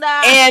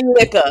 And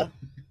liquor.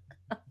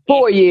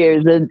 4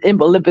 years,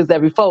 and Olympics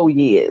every 4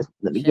 years.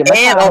 Let me give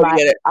I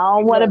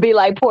don't want to be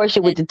like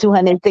Portia with the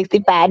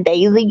 265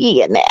 days a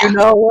year now. You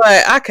know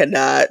what? I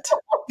cannot.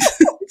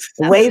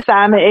 Way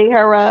Simon ate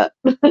her up.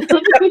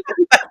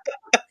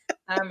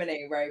 Simon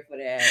ain't right for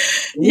that.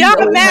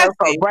 Y'all nasty.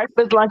 For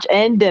breakfast, lunch,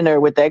 and dinner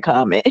with that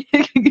comment.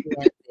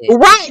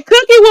 Right.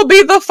 Cookie will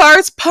be the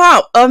first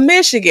pump of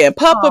Michigan.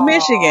 Of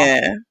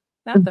Michigan.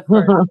 Not the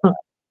first one.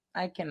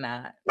 I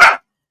cannot. I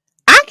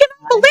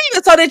cannot believe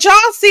it. So did y'all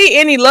see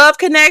any love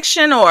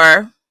connection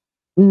or?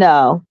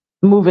 No.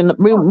 Moving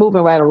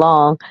right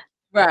along.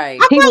 Right.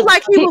 I felt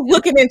like he was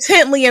looking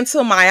intently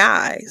into my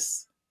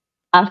eyes.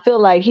 I feel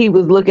like he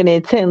was looking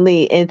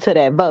intently into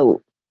that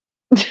vote.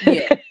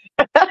 Yeah.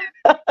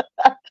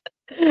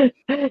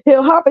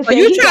 Hill Harper said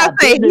you trying to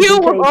say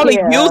Hill was only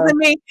using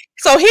me?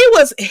 So he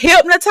was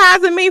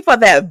hypnotizing me for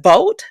that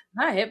vote?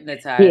 Not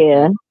hypnotizing.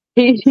 Yeah.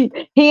 He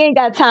ain't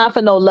got time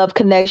for no love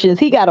connections.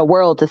 He got a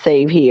world to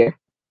save here.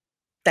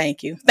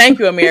 Thank you,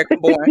 American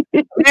Born.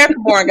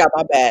 American Born got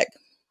my back.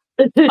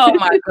 Oh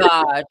my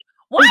God!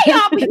 Why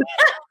y'all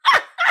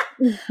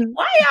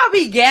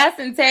be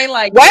gassing Tay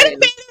like? Wait a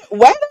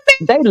minute!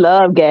 They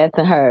love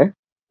gassing her.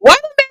 Wait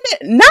a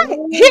minute! No,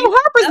 Hill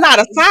Harper's not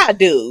a side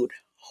dude.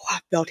 I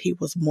felt he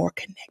was more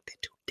connected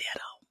to Ditto.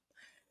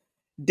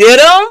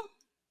 Ditto?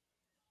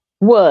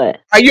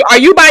 What? Are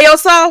you by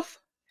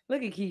yourself?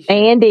 Look at Keisha.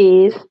 And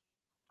is.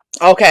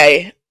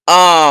 Okay.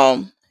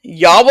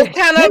 Y'all was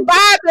kind of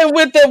vibing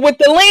with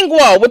the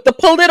lingo, with the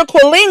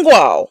political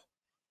lingo.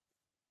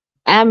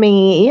 I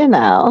mean, you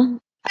know,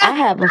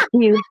 I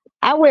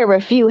wear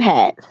a few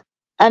hats.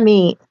 I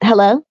mean,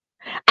 hello?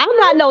 I'm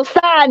not no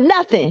side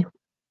nothing.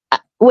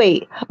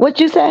 Wait, what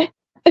you say?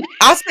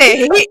 I said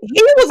he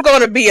was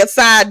going to be a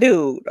side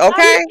dude,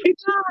 okay?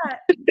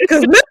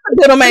 Because Mr.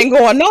 Ditto ain't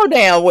going no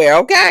damn where,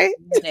 okay?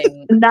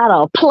 Not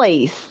a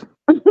place.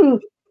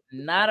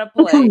 Not a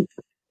place.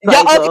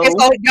 Y'all, okay,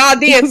 so y'all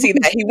did see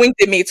that. He winked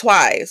at me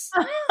twice.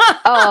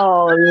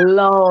 Oh,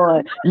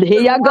 Lord. Here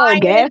y'all go,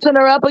 gassing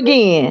her up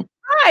again.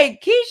 Right.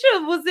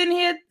 Keisha was in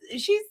here.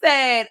 She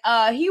said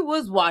he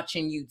was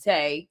watching you,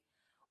 Tay.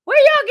 Where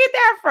y'all get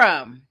that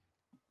from?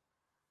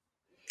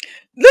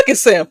 Look at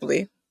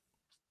Simply.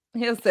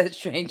 Hill said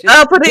stranger.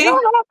 Pretty.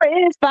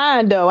 It's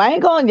fine, though. I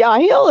ain't going, y'all.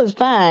 Hill is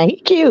fine. He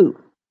cute.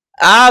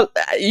 I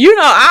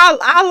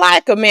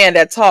like a man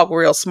that talk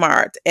real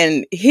smart,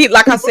 and he,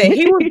 like I said,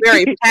 he was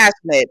very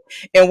passionate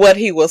in what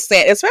he was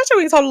saying, especially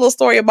when he told a little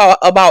story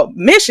about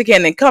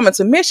Michigan and coming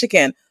to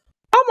Michigan.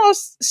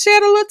 Almost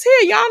shed a little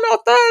tear. Y'all know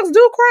thugs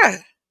do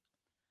cry.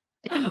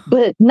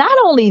 But not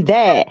only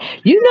that,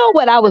 you know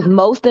what I was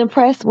most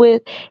impressed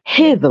with?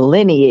 His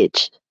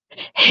lineage.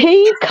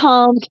 He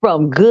comes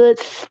from good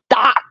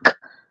stock.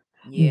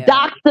 Yeah.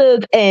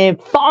 Doctors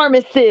and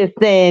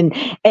pharmacists and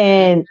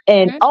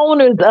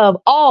owners of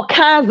all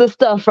kinds of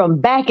stuff from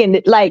back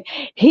in like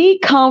he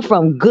come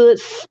from good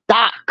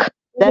stock.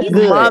 That's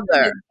good.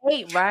 Mother.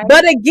 Right?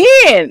 But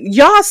again,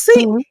 y'all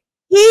see,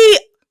 he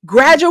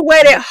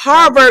graduated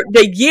Harvard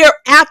the year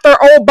after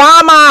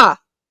Obama.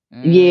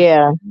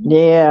 Yeah.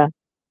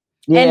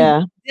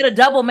 And did a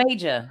double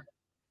major.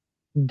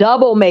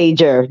 That's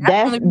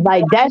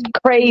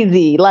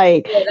crazy.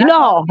 Like, you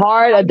know how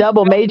hard a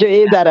double major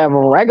is at a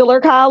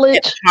regular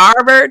college?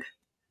 Harvard.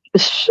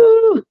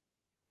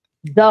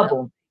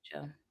 Double.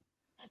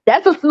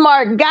 That's a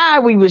smart guy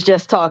we was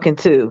just talking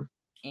to.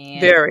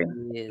 And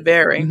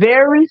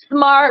very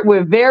smart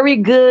with very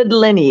good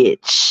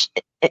lineage.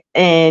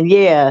 And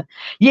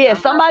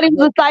somebody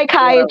was a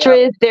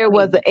psychiatrist, there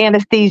was an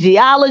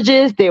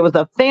anesthesiologist, there was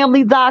a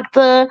family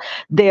doctor,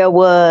 there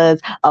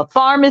was a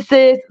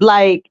pharmacist,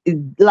 like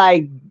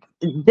they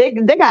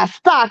got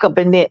stock up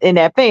in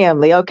that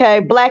family,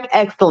 okay? Black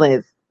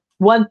excellence,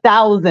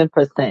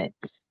 1000%.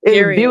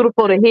 It was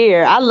beautiful to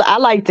hear. I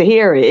like to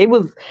hear it. It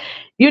was,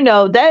 you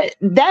know,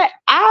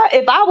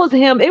 if I was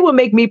him, it would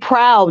make me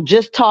proud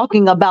just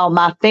talking about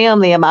my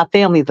family and my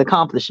family's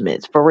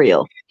accomplishments, for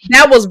real.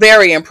 That was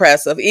very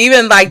impressive.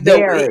 Even like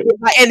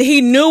and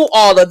he knew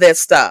all of this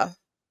stuff.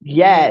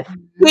 Yes.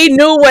 He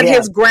knew what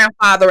his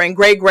grandfather and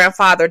great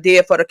grandfather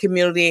did for the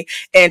community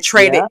and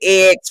traded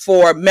eggs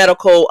for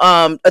medical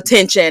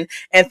attention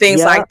and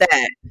things like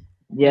that.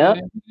 Yep.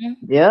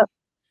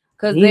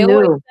 Because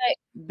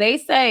they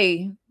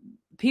say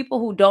people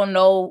who don't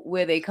know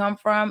where they come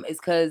from is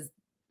because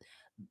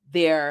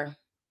their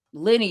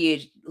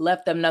lineage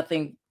left them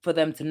nothing for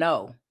them to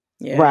know.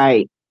 Yeah.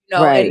 Right.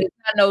 And it's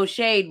not no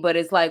shade, but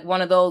it's like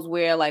one of those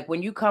where, like,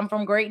 when you come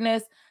from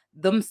greatness,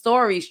 them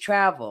stories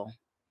travel.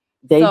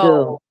 They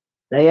do.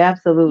 They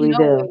absolutely do.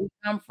 Where you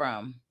come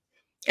from,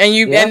 and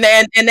you and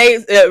they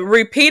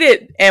repeat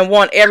it and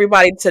want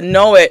everybody to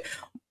know it,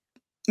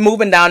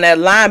 moving down that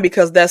line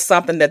because that's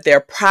something that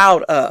they're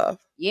proud of.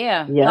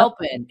 Yeah,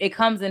 helping. It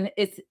comes in.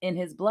 It's in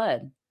his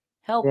blood.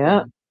 Helping.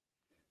 Yeah.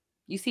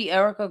 You see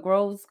Erica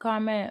Grove's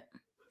comment.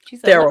 She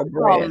said,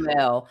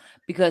 "Mel,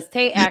 because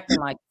Tay acting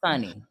like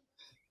Sunny."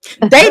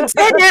 They said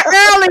that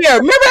earlier.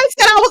 Remember, they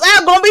said I was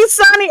out gonna be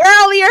Sunny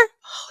earlier.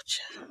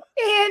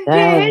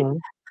 And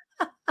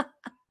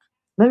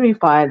let me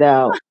find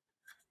out. Look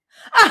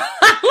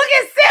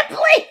at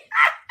Simply.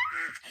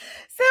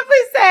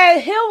 Simply said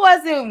Hill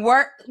wasn't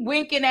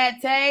winking at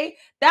Tay.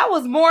 That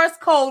was Morse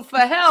code for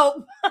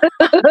help.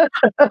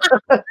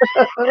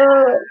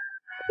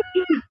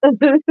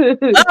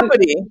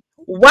 Uppity.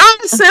 Why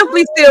is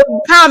Simply still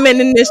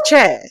commenting in this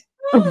chat?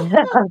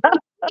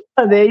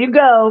 There you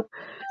go.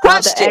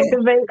 Question.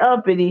 Activate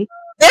Uppity.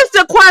 It's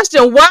the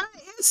question. Why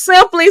is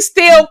Simply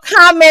still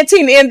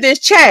commenting in this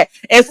chat?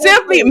 And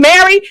Simply,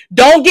 Mary,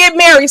 don't get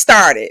Mary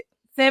started.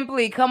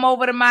 Simply, come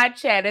over to my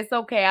chat. It's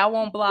okay. I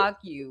won't block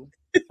you.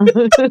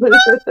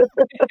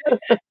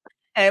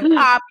 And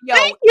pop yo.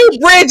 Thank you,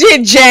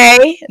 Bridget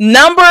J.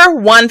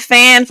 #1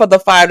 fan for the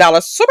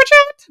 $5 super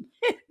chat.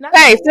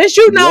 Hey, since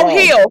you know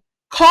Hill,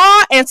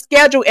 call and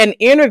schedule an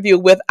interview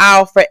with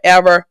our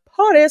forever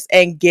POTUS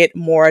and get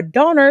more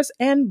donors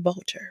and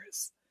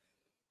voters.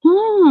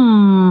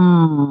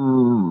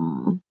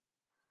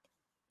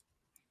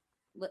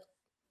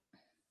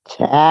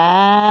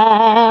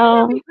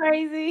 Child. That'd be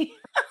crazy.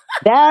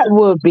 That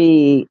would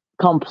be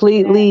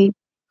completely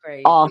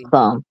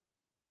awesome.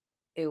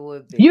 It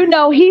would be. You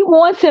know, he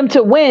wants him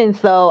to win,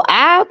 so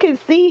I can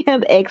see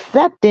him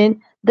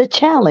accepting the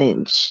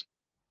challenge.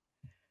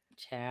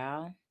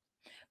 Child.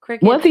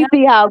 Once he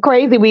see how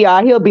crazy we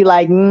are, he'll be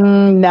like,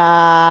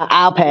 nah,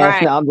 I'll pass.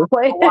 Right. No, I'm just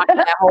playing. Watch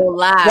that whole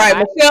live. Right,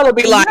 Michelle will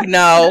be like,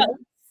 no.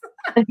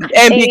 And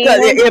because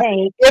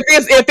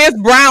if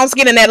it's brown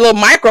skin in that little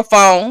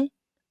microphone,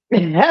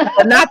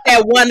 but not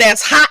that one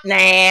that's hot in the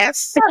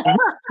ass.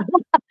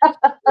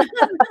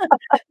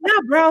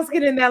 Not brown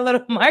skin in that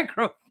little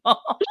microphone.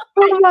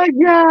 Oh my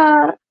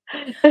God.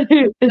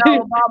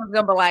 Obama's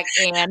gonna be like,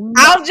 and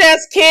I'm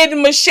just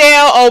kidding,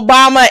 Michelle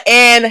Obama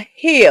and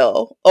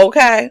Hill,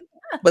 okay?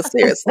 But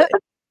seriously.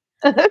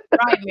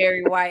 Right,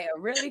 Mary White.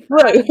 Really?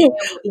 Look,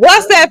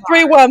 what's that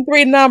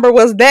 313 number?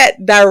 Was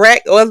that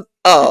direct?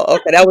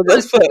 Okay, that was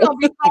just for it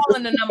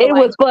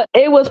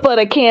was for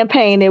the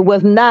campaign. It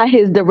was not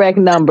his direct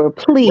number.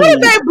 Please. Why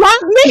did they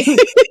block me?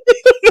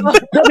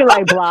 They'll be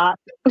like, block.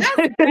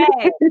 That's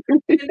bad.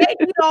 They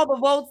get all the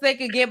votes they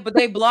could get, but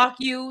they block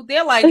you.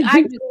 They're like,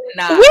 I just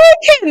cannot. We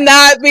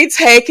cannot be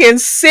taken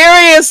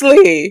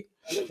seriously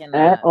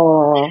at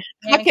all.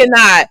 I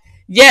cannot.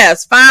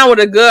 Yes, fine with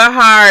a good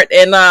heart,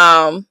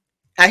 and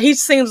he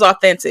seems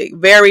authentic,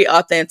 very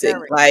authentic.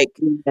 Like,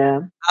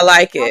 yeah, I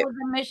like if it. I was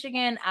in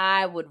Michigan,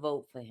 I would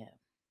vote for him.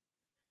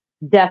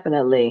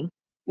 Definitely.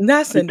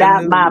 Nothing.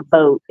 Got my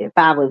vote if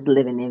I was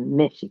living in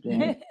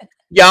Michigan.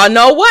 Y'all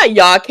know what?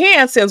 Y'all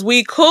can, since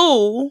we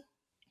cool.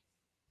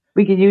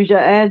 We can use your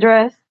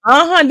address.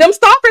 Them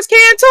stalkers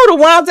can too. The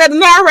ones that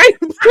are already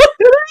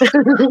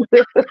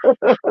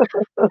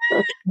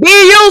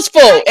be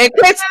useful and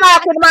quit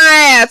stalking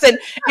my ass and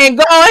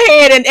go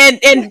ahead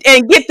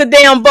and get the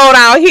damn vote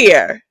out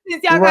here.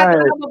 Since y'all got the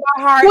number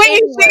by heart, we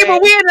in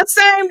the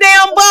same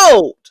damn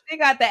boat. They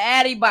got the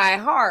Addy by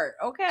heart.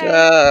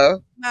 Okay,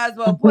 might as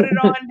well put it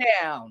on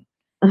down.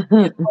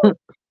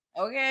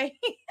 Okay.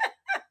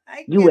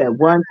 You at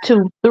 1,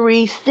 2,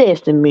 3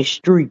 Sesame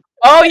Street.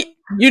 Oh,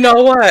 you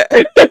know what?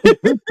 Yeah,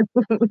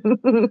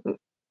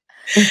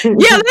 let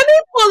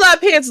me pull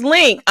up his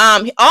link.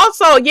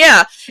 Also,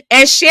 yeah,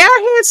 and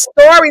share his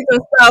stories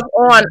and stuff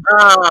on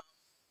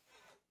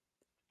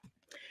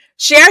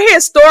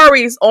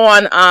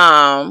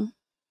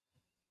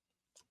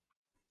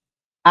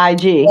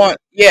IG.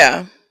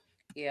 Yeah,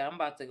 I'm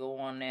about to go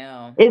on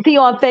now. Is he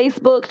on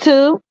Facebook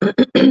too?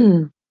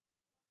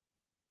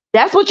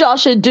 That's what y'all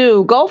should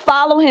do. Go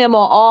follow him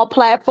on all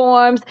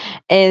platforms,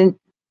 and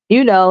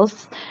y'all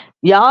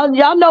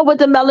know what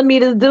the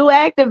millimeters do.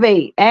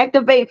 Activate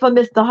for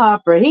Mr.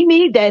 Harper. He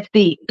need that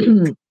seat.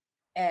 We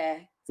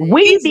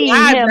need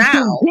him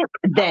to get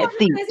that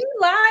seat. Is he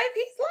live?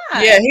 He's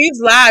live. Yeah, he's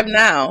live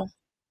now.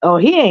 Oh,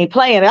 he ain't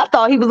playing. I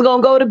thought he was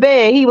gonna go to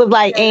bed. He was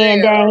like,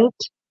 and ain't.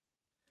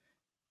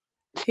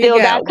 Still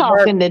got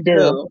talking to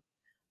do.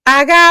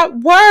 I got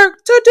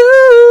work to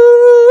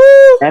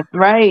do. That's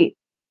right.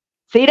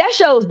 See, that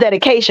shows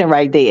dedication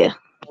right there.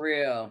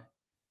 Real.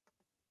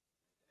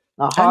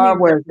 A hard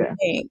worker.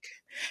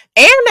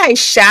 And they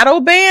shadow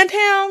banned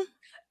him.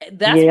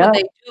 That's what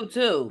they do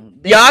too.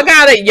 Y'all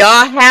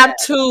have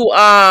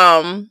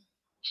to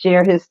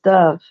share his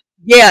stuff.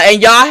 Yeah, and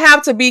y'all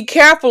have to be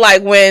careful.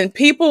 Like when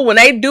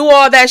they do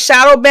all that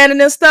shadow banning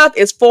and stuff,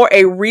 it's for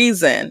a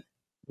reason.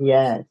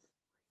 Yes.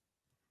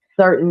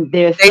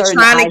 They're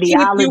trying to keep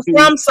you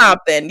from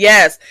something.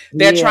 Yes.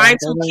 They're trying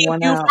to keep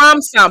you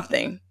from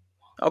something.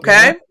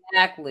 Okay?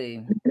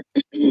 Exactly.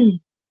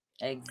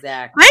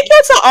 Exactly. Thank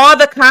you to all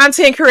the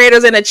content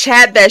creators in the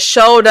chat that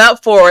showed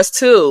up for us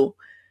too.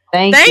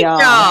 Thank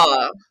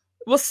y'all.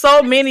 It was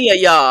so many of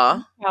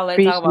y'all. Y'all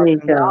better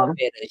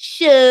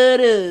shut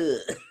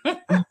up.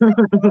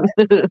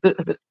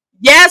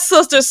 Yes,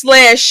 Sister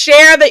Slash,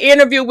 share the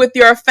interview with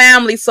your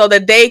family so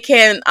that they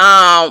can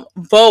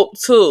vote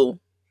too.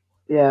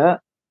 Yeah.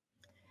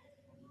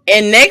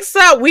 And next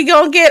up, we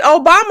gonna get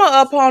Obama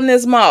up on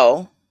this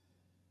mo.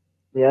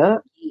 Yeah.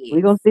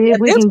 We gonna see if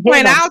we can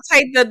get him. I'll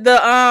take their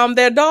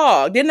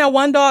dog. Didn't that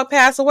one dog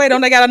pass away?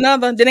 Don't they got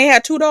another? Didn't they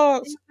have 2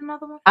 dogs?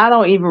 I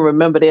don't even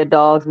remember their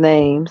dogs'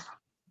 names.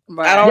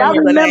 Right. Y'all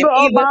remember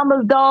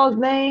Obama's dog's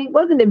name?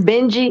 Wasn't it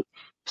Benji?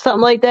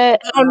 Something like that?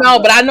 I don't know,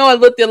 but I know it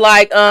looked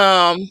like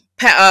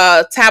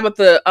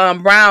Tabitha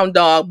Brown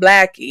dog,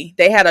 Blackie.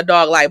 They had a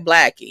dog like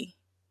Blackie.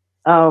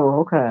 Oh,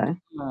 okay.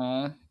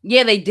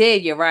 Yeah, they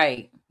did. You're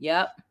right.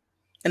 Yep.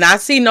 And I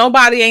see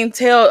nobody ain't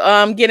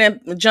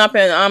jumping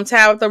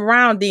Tabitha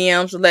Brown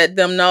DMs to let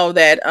them know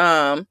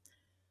that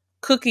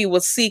Cookie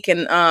was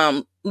seeking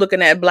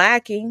looking at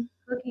Blackie.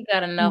 Cookie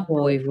got enough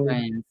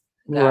boyfriends.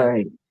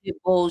 Right. Pit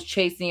bulls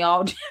chasing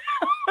y'all down.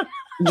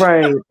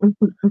 Right.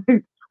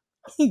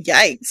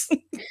 Yikes.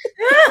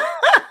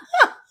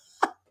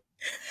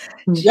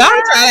 Y'all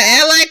trying to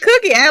act like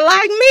Cookie, act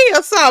like me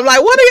or something.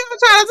 Like, what are y'all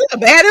trying to do? A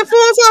bad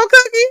influence on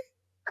Cookie?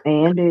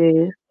 And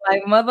is.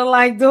 Like mother,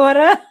 like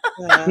daughter.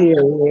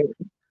 Teaching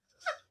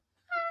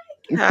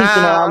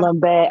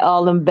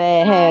all them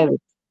bad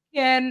habits.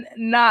 And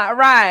not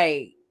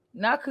right.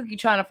 Not Cookie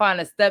trying to find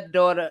a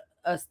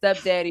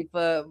stepdaddy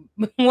for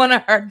one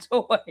of her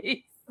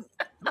toys.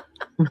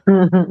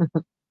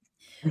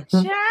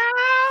 Ciao.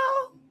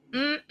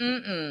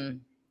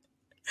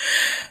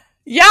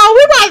 Y'all,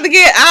 we about to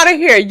get out of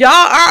here. Y'all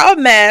are a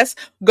mess.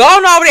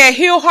 Going over there.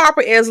 Hill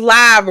Harper is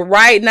live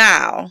right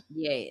now.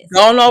 Yes.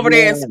 Going over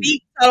there and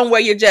speak. Tell them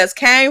where you just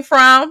came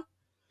from.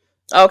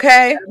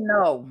 Okay.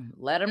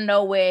 Let them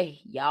know where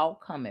y'all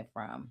coming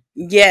from.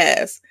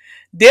 Yes.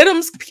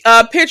 Didum's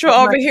picture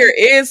over here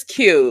is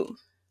cute.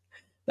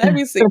 Let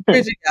me see.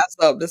 Bridget got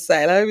something to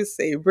say. Let me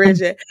see.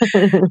 Bridget.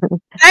 Thank you,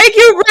 Bridget.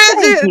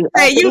 Thank you,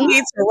 hey, you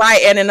need to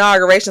write an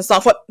inauguration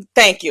song for.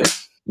 Thank you.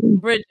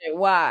 Bridget,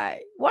 why?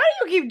 Why do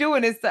you keep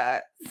doing this to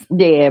us?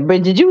 Yeah,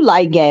 Bridget, you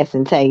like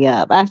gassing Tay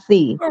up. I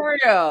see. For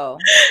real.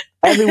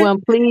 Everyone,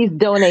 please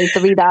donate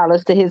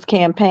 $3 to his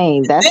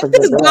campaign. That's this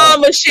is Dawn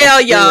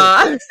Michelle,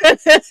 y'all.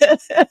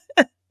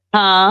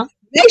 Huh?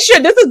 Make sure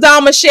this is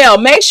Dawn Michelle.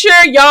 Make sure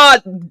y'all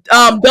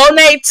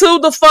donate to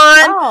the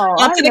fund,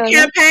 to the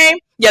campaign.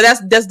 Yeah,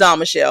 that's Dawn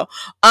Michelle.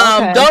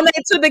 Okay.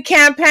 Donate to the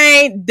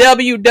campaign.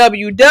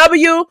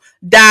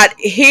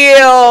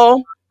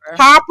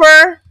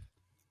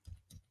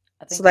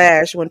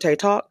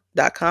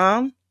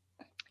 www.hillharper/WHENTAYTALK.com.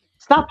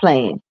 Stop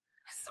playing.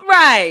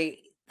 Right.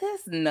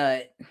 This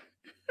nut.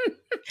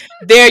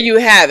 There you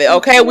have it.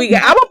 Okay, I'm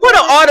gonna put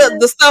all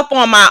the stuff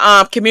on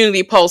my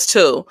community post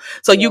too,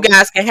 so you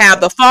guys can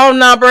have the phone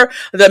number,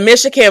 the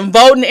Michigan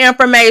voting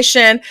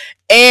information,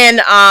 and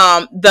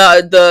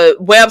the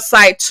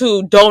website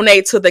to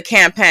donate to the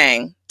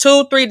campaign.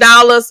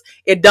 $2-3,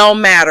 it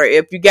don't matter.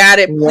 If you got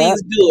it, please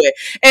do it.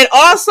 And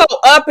also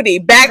Uppity,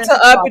 back to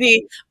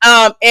Uppity,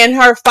 in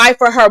her fight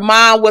for her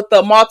mom with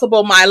the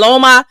multiple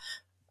myeloma.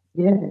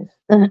 Yes.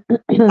 I said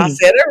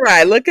it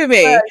right. Look at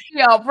me.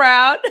 She all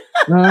proud.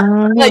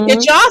 Like,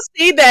 did y'all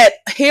see that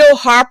Hill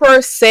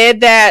Harper said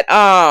that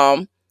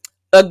a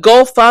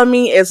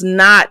GoFundMe is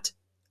not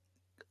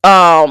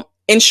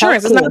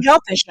insurance? It's not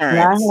health insurance.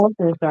 Not health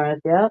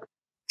insurance. Yep.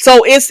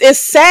 So it's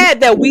sad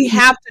that we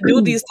have to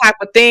do these type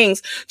of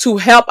things to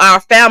help our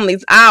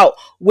families out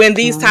when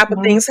these type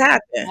of things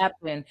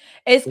happen.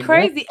 It's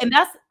crazy. And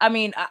that's, I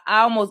mean,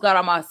 I almost got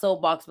on my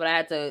soapbox, but I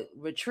had to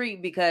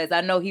retreat because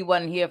I know he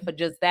wasn't here for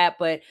just that.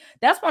 But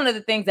that's one of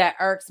the things that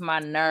irks my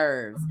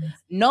nerves.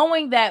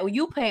 Knowing that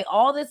you pay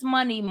all this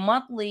money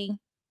monthly,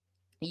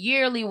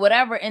 yearly,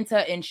 whatever,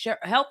 into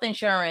health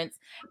insurance,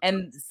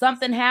 and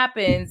something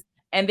happens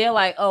and they're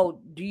like,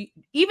 oh,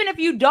 even if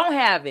you don't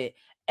have it,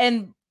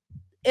 and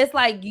it's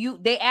like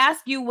they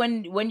ask you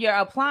when you're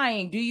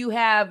applying, do you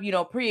have,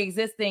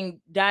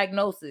 pre-existing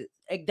diagnoses?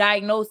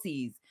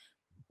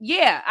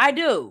 Yeah, I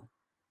do.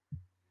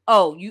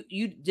 Oh,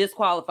 you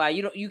disqualify.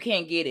 You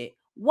can't get it.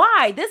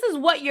 Why? This is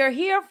what you're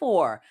here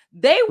for.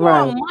 They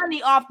want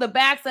money off the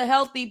backs of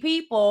healthy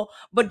people,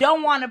 but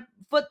don't want to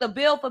foot the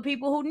bill for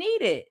people who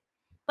need it.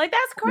 Like,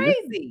 that's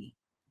crazy.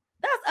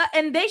 That's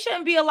and they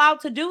shouldn't be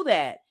allowed to do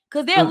that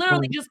because they're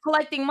literally just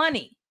collecting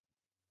money.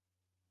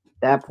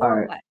 That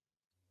part.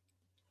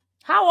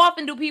 How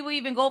often do people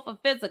even go for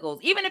physicals?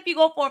 Even if you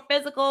go for a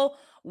physical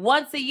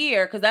once a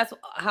year, because that's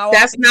how.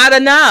 That's not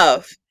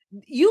enough.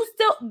 You're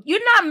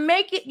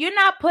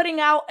not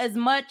putting out as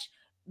much.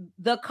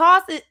 The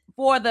cost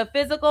for the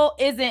physical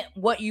isn't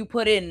what you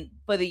put in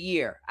for the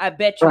year. I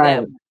bet you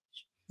that much.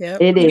 Yep.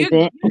 It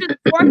isn't. You're just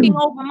working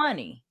over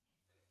money.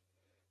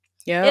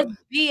 Yeah, it's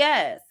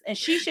BS, and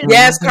she should.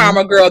 Yes,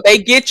 Karma Girl, they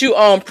get you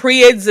on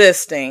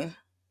pre-existing.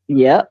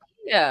 Yep.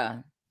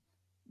 Yeah.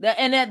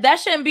 And that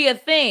shouldn't be a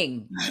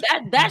thing.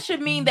 That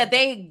should mean that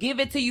they give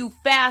it to you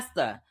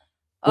faster.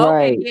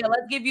 Okay, yeah,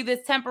 let's give you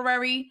this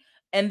temporary,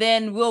 and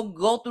then we'll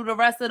go through the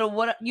rest of the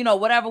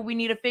whatever we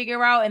need to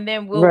figure out, and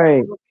then we'll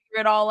figure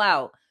it all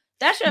out.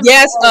 That should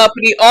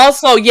Uppity.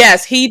 Also,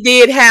 yes, he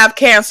did have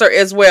cancer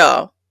as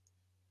well.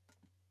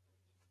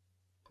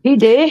 He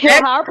did?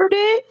 Hill Harper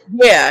did?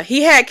 Yeah,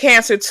 he had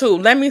cancer too.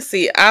 Let me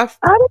see. I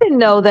didn't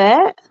know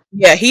that.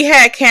 Yeah, he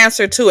had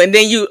cancer too. And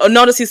then you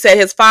notice he said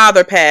his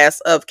father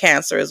passed of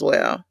cancer as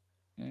well.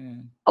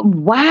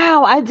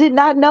 Wow, I did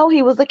not know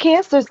he was a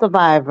cancer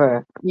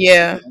survivor.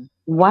 Yeah.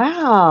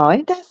 Wow,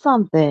 ain't that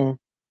something?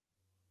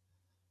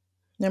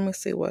 Let me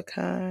see what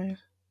kind.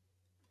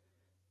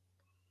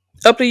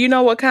 Up to you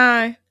know what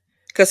kind?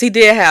 Because he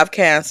did have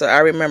cancer. I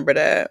remember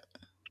that.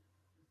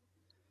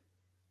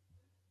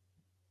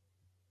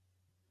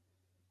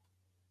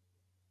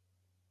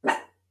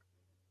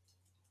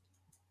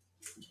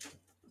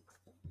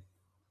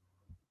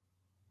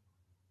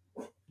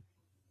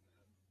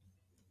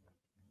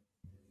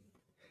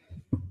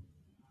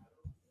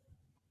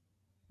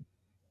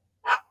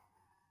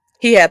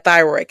 He had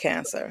thyroid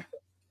cancer.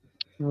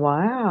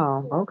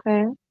 Wow.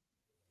 Okay.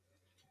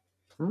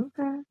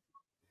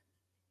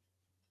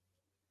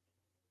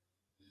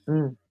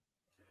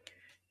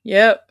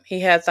 Yep,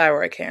 he had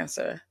thyroid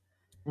cancer.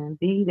 And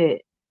beat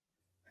it.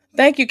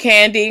 Thank you,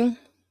 Candy.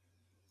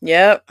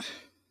 Yep.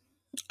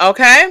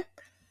 Okay.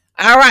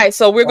 All right.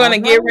 So we're going to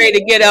get ready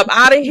to get up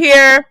out of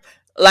here.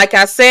 Like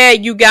I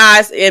said, you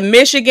guys in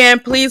Michigan,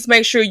 please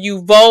make sure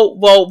you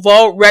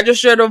vote,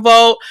 register to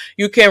vote.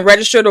 You can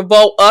register to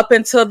vote up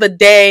until the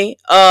day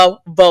of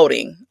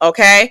voting.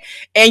 Okay.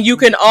 And you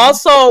can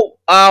also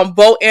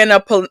vote in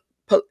a,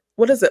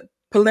 what is it?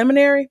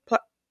 Preliminary?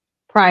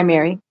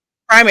 Primary.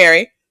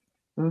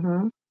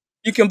 Mm-hmm.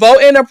 You can vote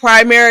in a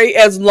primary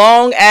as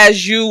long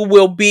as you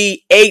will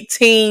be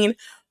 18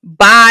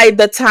 by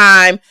the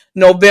time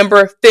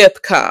November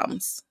 5th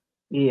comes.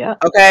 Yeah.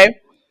 Okay.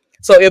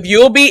 So if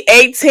you'll be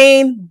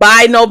 18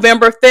 by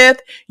November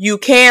 5th, you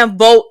can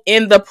vote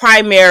in the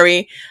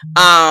primary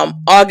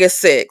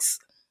August 6th.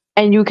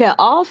 And you can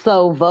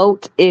also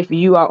vote if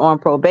you are on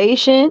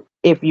probation,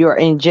 if you're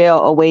in jail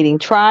awaiting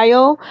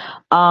trial.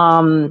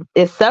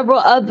 There's several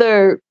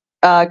other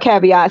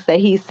caveats that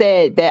he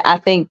said that I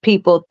think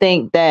people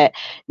think that,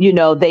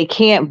 they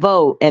can't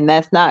vote, and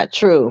that's not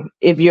true.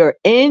 If you're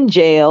in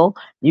jail,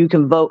 you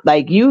can vote.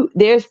 You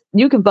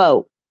can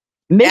vote.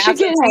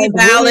 Michigan Absentee has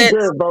really ballots.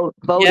 good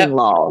voting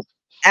laws.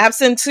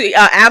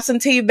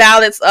 Absentee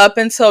ballots up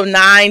until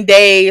 9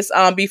 days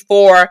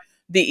before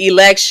the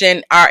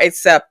election are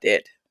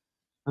accepted.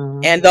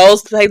 Mm-hmm. And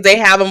those places, they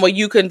have them where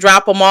you can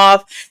drop them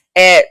off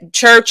at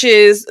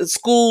churches,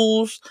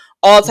 schools,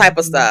 all type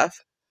of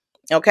stuff.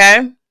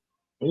 Okay?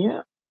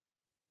 Yeah.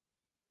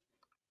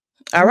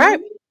 All right.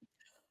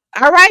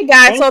 All right,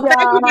 guys. So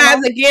thank you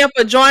guys again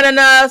for joining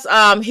us.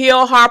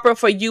 Hill Harper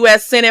for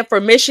U.S. Senate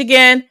for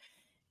Michigan.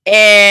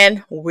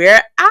 And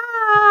we're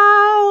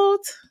out.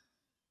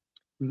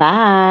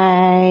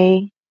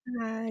 Bye.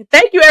 Bye.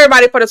 Thank you,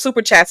 everybody, for the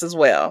super chats as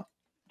well.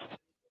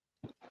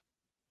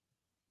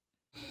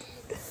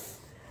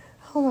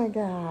 Oh my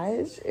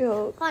gosh.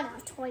 Ew. Hold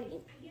on,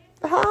 20.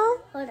 Huh?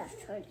 Hold on,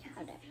 20.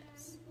 Hold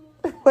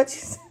on. What'd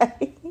you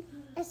say?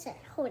 I said,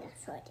 hold on,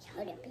 20.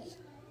 Hold on, please.